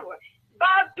this hour,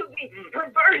 bow to the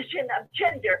perversion of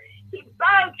gender, he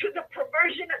bowed to the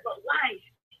perversion of the lies.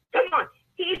 Come on,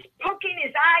 he's poking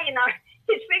his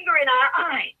finger in our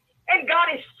eye, and God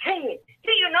is saying,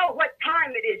 do you know what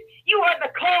time it is? You are the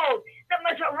call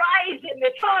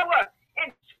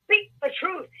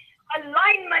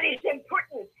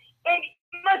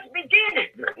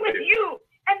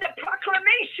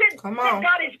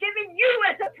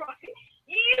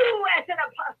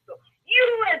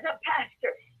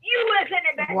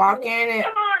Walk in it.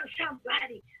 Come on,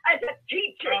 somebody. As a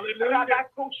teacher,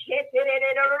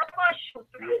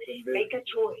 make a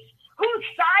choice. Whose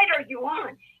side are you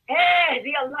on?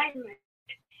 The alignment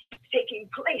is taking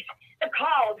place. The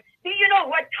call. Do you know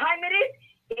what time it is?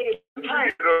 It is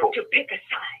time to pick a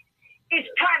side. It's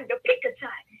time to pick a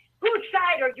side. Whose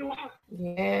side are you on?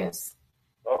 Yes.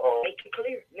 Make it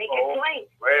clear. Make it plain.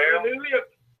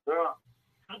 Well,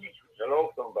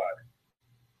 hello, somebody.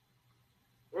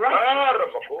 Right.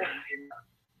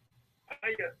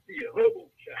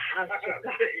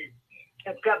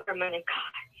 The government and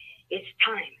God. It's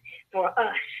time for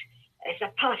us as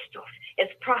apostles, as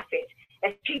prophets,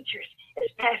 as teachers, as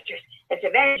pastors, as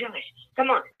evangelists, come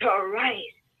on, to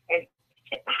arise and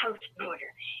set the house in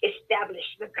order. Establish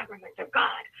the government of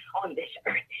God on this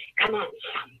earth. Come on,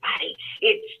 somebody.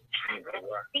 It's time to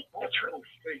speak the truth.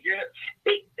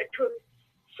 Speak the truth.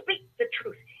 Speak the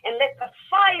truth. And let the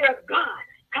fire of God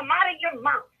come out of your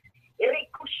mouth.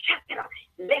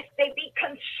 Lest they be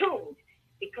consumed.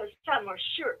 Because some are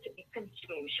sure to be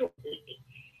consumed shortly.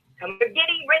 We're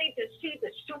getting ready to see the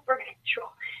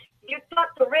supernatural. You thought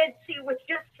the Red Sea was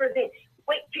just for them.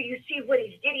 Wait till you see what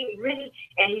he's getting ready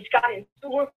and he's got in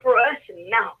store for us. And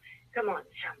now, come on,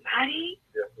 somebody.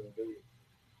 Yes, indeed.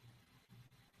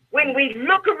 When we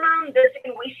look around us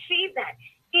and we see that,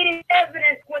 it is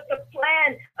evident what the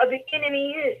plan of the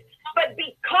enemy is. But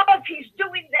because he's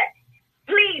doing that,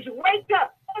 please wake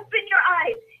up, open your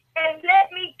eyes, and let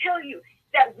me tell you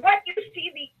that what you see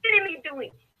the enemy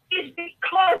doing is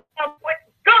because of what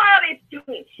God is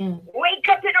doing. Wake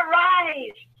up and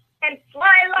arise and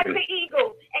fly like the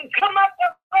eagle and come up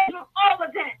with all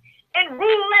of that and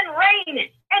rule and reign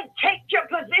and take your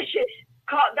position.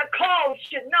 The call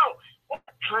should know what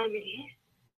time it is.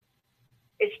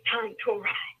 It's time to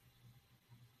arise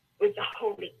with the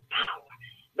holy power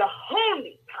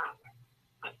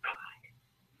of God.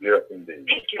 Yes, indeed.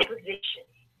 Take your position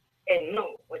and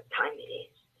know what time it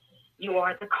is. You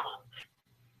are the called.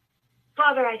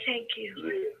 Father, I thank you.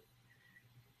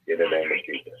 In the name of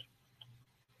Jesus.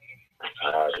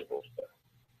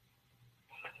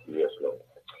 Yes, Lord.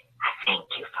 I thank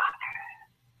you, Father.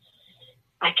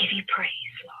 I give you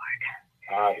praise, Lord.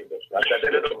 It's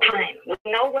time. We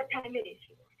know what time it is,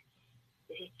 Lord.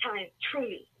 It is time,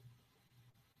 truly.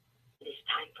 It is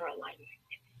time for alignment.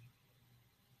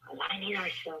 Aligning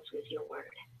ourselves with your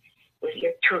word, with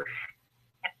your truth.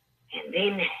 And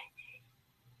then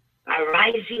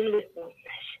arising with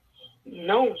boldness,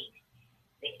 knowing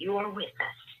that you are with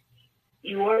us,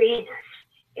 you are in us,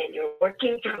 and you're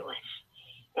working through us.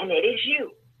 And it is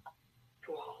you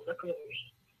to all the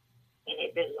glory, and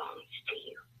it belongs to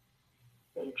you.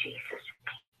 In Jesus'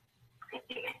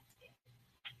 name.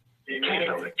 Amen. Turn it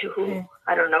over to who?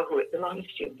 I don't know who it belongs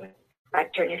to, but I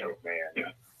turn it over. Man, I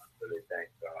really thank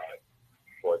God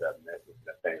for that message.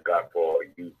 I thank God for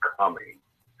you coming,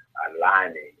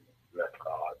 aligning, bless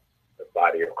God, the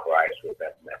body of Christ with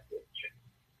that message.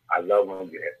 I love when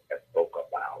you spoke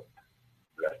about,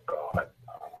 bless God,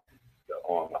 the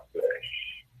arm of flesh.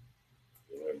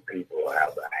 When people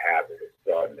have a habit of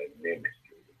starting a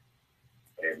ministry,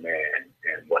 amen,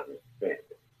 and wasn't sent.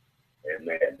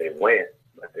 Amen. They went,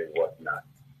 but they was not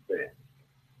sent.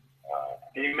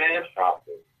 Amen.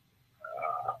 Prophet,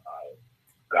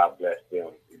 God bless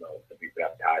them, to be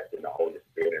baptized in the Holy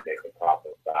Spirit and they can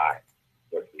prophesy.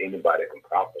 But anybody can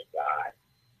prophesy,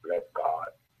 bless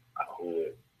God, who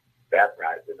is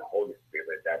baptized in the Holy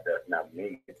Spirit. That does not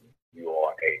mean you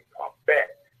are a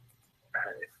prophet.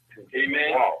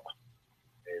 Amen. Walk.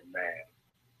 Amen.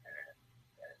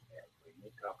 And when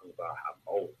you're talking about how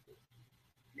Moses,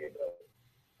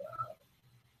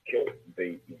 killed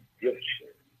the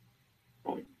Egyptian,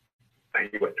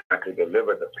 he was trying to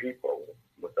deliver the people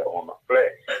with the arm of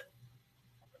flesh.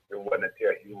 It wasn't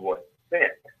until he was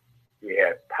sent, he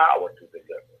had power to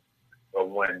deliver. But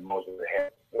when Moses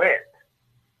had went,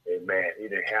 amen, he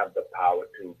didn't have the power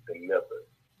to deliver.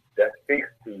 That speaks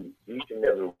to each and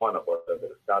every one of us under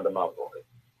the sound of my voice.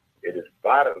 It is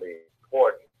vitally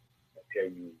important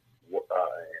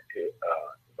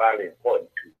vitally important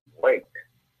to wait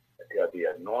until the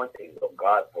anointing of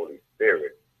God's Holy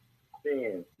Spirit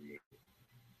sends you.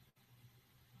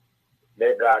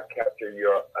 Let God capture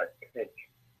your attention.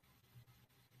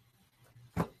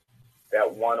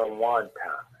 That one-on-one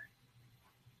time,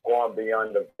 going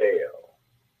beyond the veil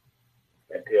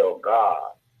until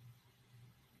God,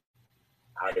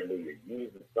 hallelujah,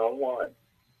 uses someone,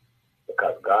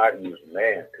 because God used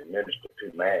man to minister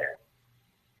to man.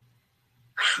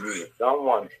 Using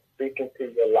someone speaking to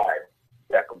your life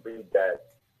that could be that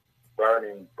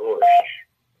burning bush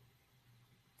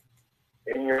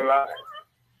in your life.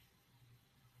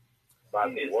 by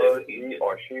the word he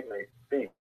or she may speak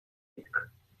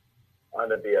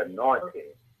under the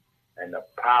anointing and the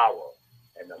power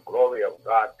and the glory of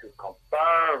God to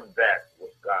confirm that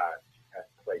which God has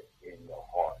placed in your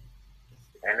heart.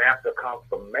 And after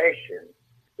confirmation,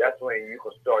 that's when you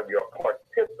can start your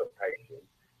participation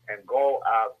and go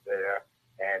out there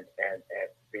and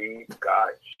feed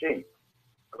God's sheep.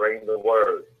 Bring the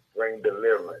word, bring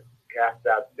deliverance, cast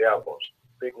out devils,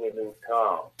 speak with new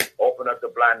tongues, open up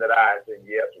the blinded eyes, and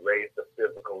yes, raise the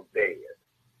physical dead.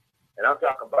 And I'm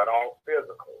talking about all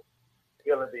physical,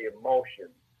 healing the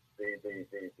emotions,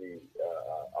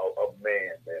 of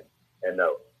man and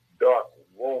the dark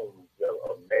wounds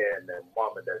of man and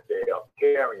woman that they are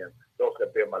carrying. Those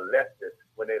have been molested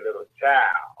when they're a little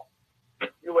child.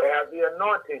 You will have the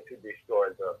anointing to destroy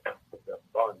the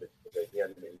bondage of the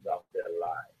enemies of their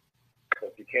lives.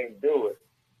 But you can't do it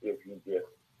if you just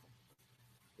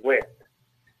went.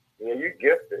 When you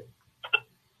gifted,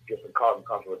 gifts and calling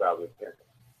comes without repentance.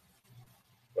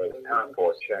 But it's time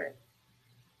for a change.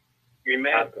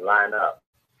 Amen. Time to line up.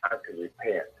 Time to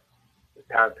repent. It's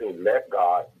time to let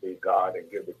God be God and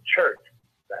give the church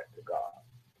back to God.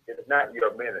 It is not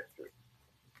your ministry.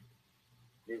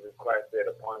 Jesus Christ said,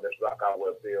 upon this rock I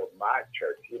will build my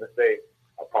church. He didn't say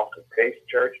Apostle Pace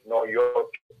Church, nor your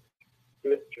church.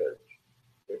 His church.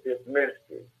 It's his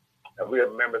ministry. And we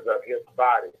are members of his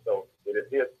body. So it is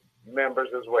his members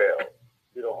as well.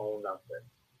 We don't own nothing.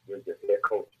 We're just their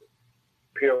coaches.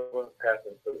 Pilgrims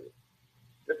passing through.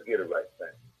 Let's get it right,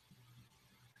 thing.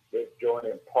 Let's join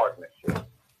in partnership.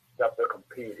 Stop the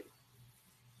competing.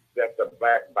 Stop the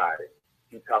backbiting.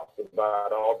 He talks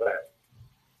about all that.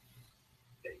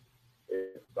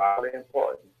 It's vitally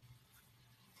important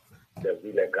that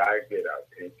we let God get our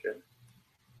attention.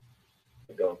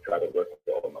 We don't try to work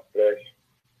on the flesh,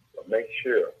 but make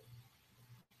sure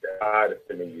that God is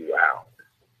sending you out.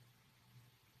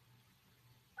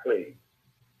 Please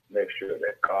make sure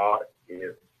that God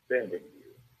is sending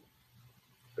you,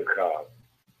 because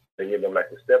you know, like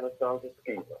the 7 sons of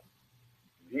Sceva.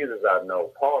 Jesus I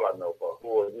know, Paul I know, but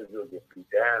who are you? You'll get beat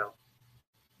down.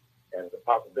 And the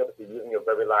possibility using your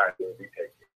very life will be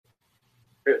taken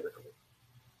physically.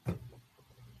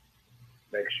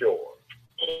 Make sure.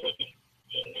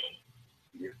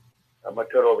 Yeah. I'm gonna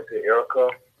turn it over to Erica,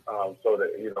 so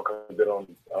that because we've been on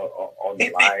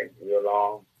the line real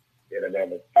long in the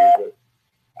name of Jesus.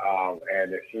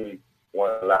 And if she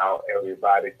want to allow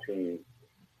everybody to,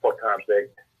 for time's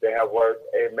sake, they have words,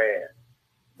 amen.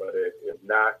 But if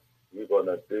not, we're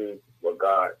gonna do what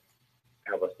God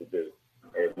have us to do.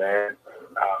 Amen.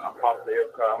 Apostle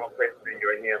Erica, I'm going to pray for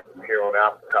you and him from here on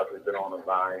out, because we've been on the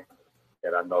line,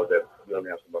 and I know that we don't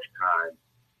have so much time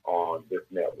on this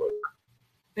network.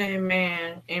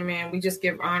 Amen. Amen. We just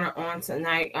give honor on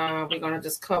tonight. We're going to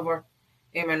just cover,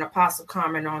 amen, Apostle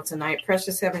Carmen on tonight.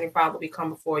 Precious Heavenly Father, we come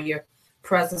before your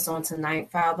presence on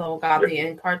tonight. Father, oh God, the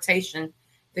impartation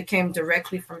that came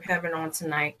directly from heaven on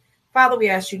tonight. Father, we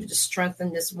ask you to just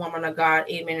strengthen this woman of God,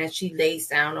 amen, as she lays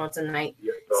down on tonight.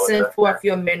 Yes, send forth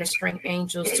your ministering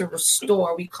angels to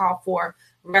restore. We call for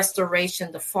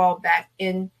restoration, to fall back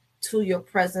into your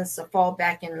presence, to fall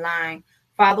back in line.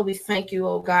 Father, we thank you,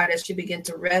 oh God, as you begin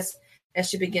to rest,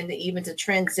 as you begin to even to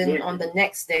transcend on the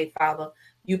next day, Father.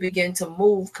 You begin to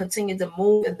move, continue to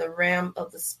move in the realm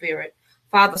of the Spirit.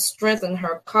 Father, strengthen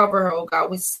her, cover her, oh God.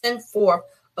 We send forth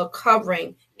a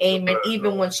covering, amen,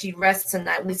 even when she rests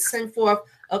tonight. We send forth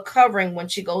a covering when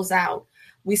she goes out.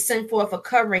 We send forth a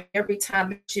covering every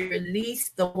time she releases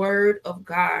the word of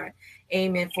God,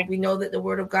 amen. For we know that the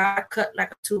word of God cut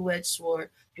like a two-edged sword.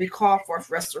 We call forth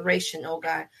restoration, oh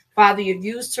God. Father, you've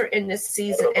used her in this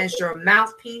season as your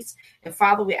mouthpiece, and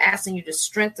Father, we're asking you to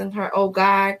strengthen her, oh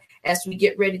God, as we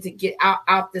get ready to get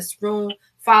out this room.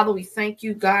 Father, we thank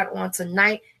you, God, on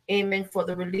tonight. Amen. For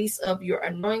the release of your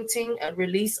anointing, a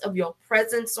release of your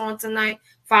presence on tonight.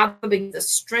 Father, begin to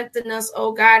strengthen us,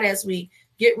 oh God, as we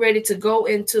get ready to go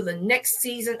into the next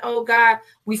season, oh God.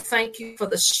 We thank you for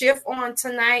the shift on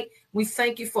tonight. We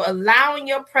thank you for allowing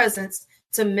your presence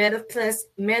to manifest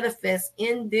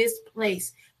in this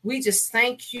place. We just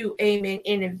thank you, amen,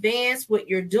 in advance what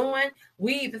you're doing.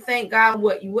 We even thank God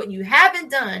what you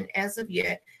haven't done as of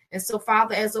yet. And so,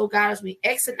 Father, as oh God, as we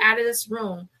exit out of this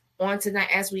room on tonight,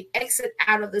 as we exit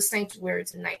out of the sanctuary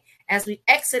tonight, as we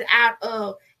exit out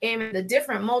of, amen, the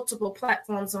different multiple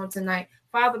platforms on tonight,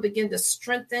 Father, begin to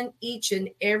strengthen each and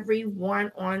every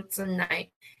one on tonight.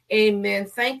 Amen.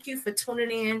 Thank you for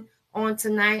tuning in on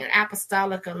tonight,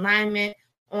 Apostolic Alignment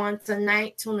on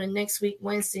tonight. Tune in next week,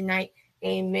 Wednesday night,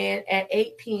 amen, at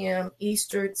 8 p.m.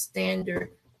 Eastern Standard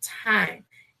Time.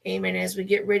 Amen. As we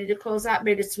get ready to close out,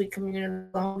 may the sweet communion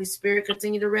of the Holy Spirit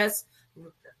continue to rest,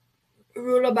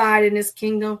 rule, abide in His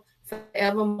kingdom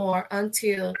forevermore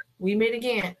until we meet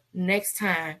again next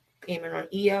time. Amen. On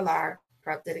ELR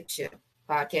Prophetic Shift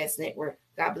Podcast Network.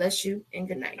 God bless you and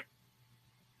good night.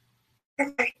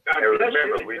 And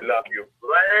remember, we love you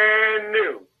brand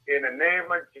new in the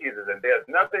name of Jesus. And there's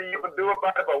nothing you can do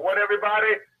about it, but what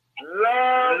everybody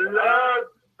loves us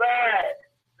back.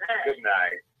 Good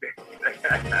night.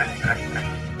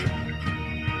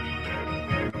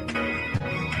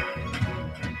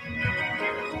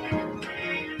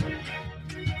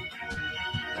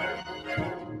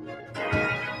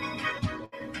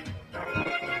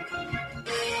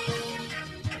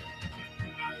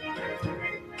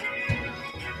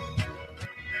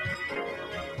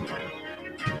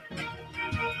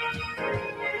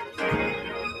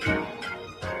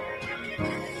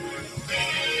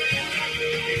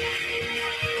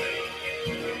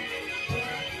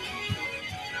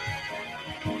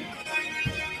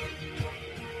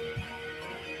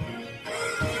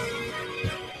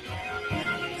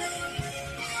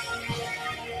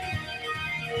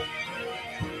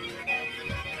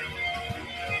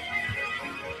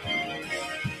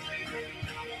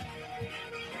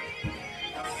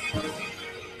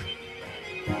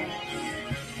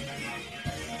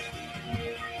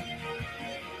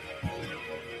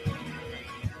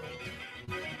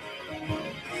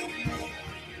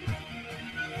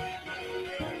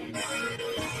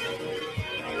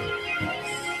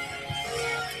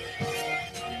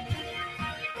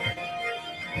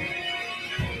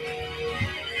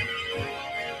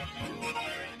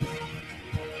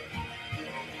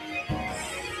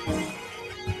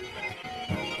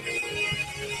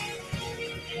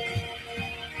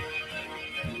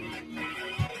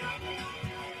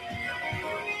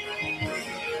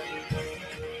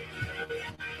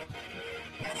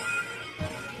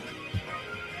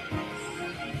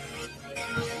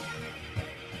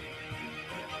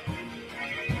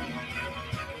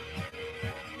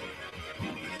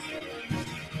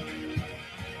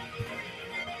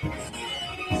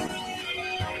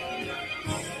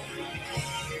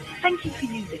 Thank you for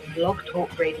using Blog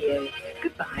Talk Radio.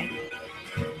 Goodbye.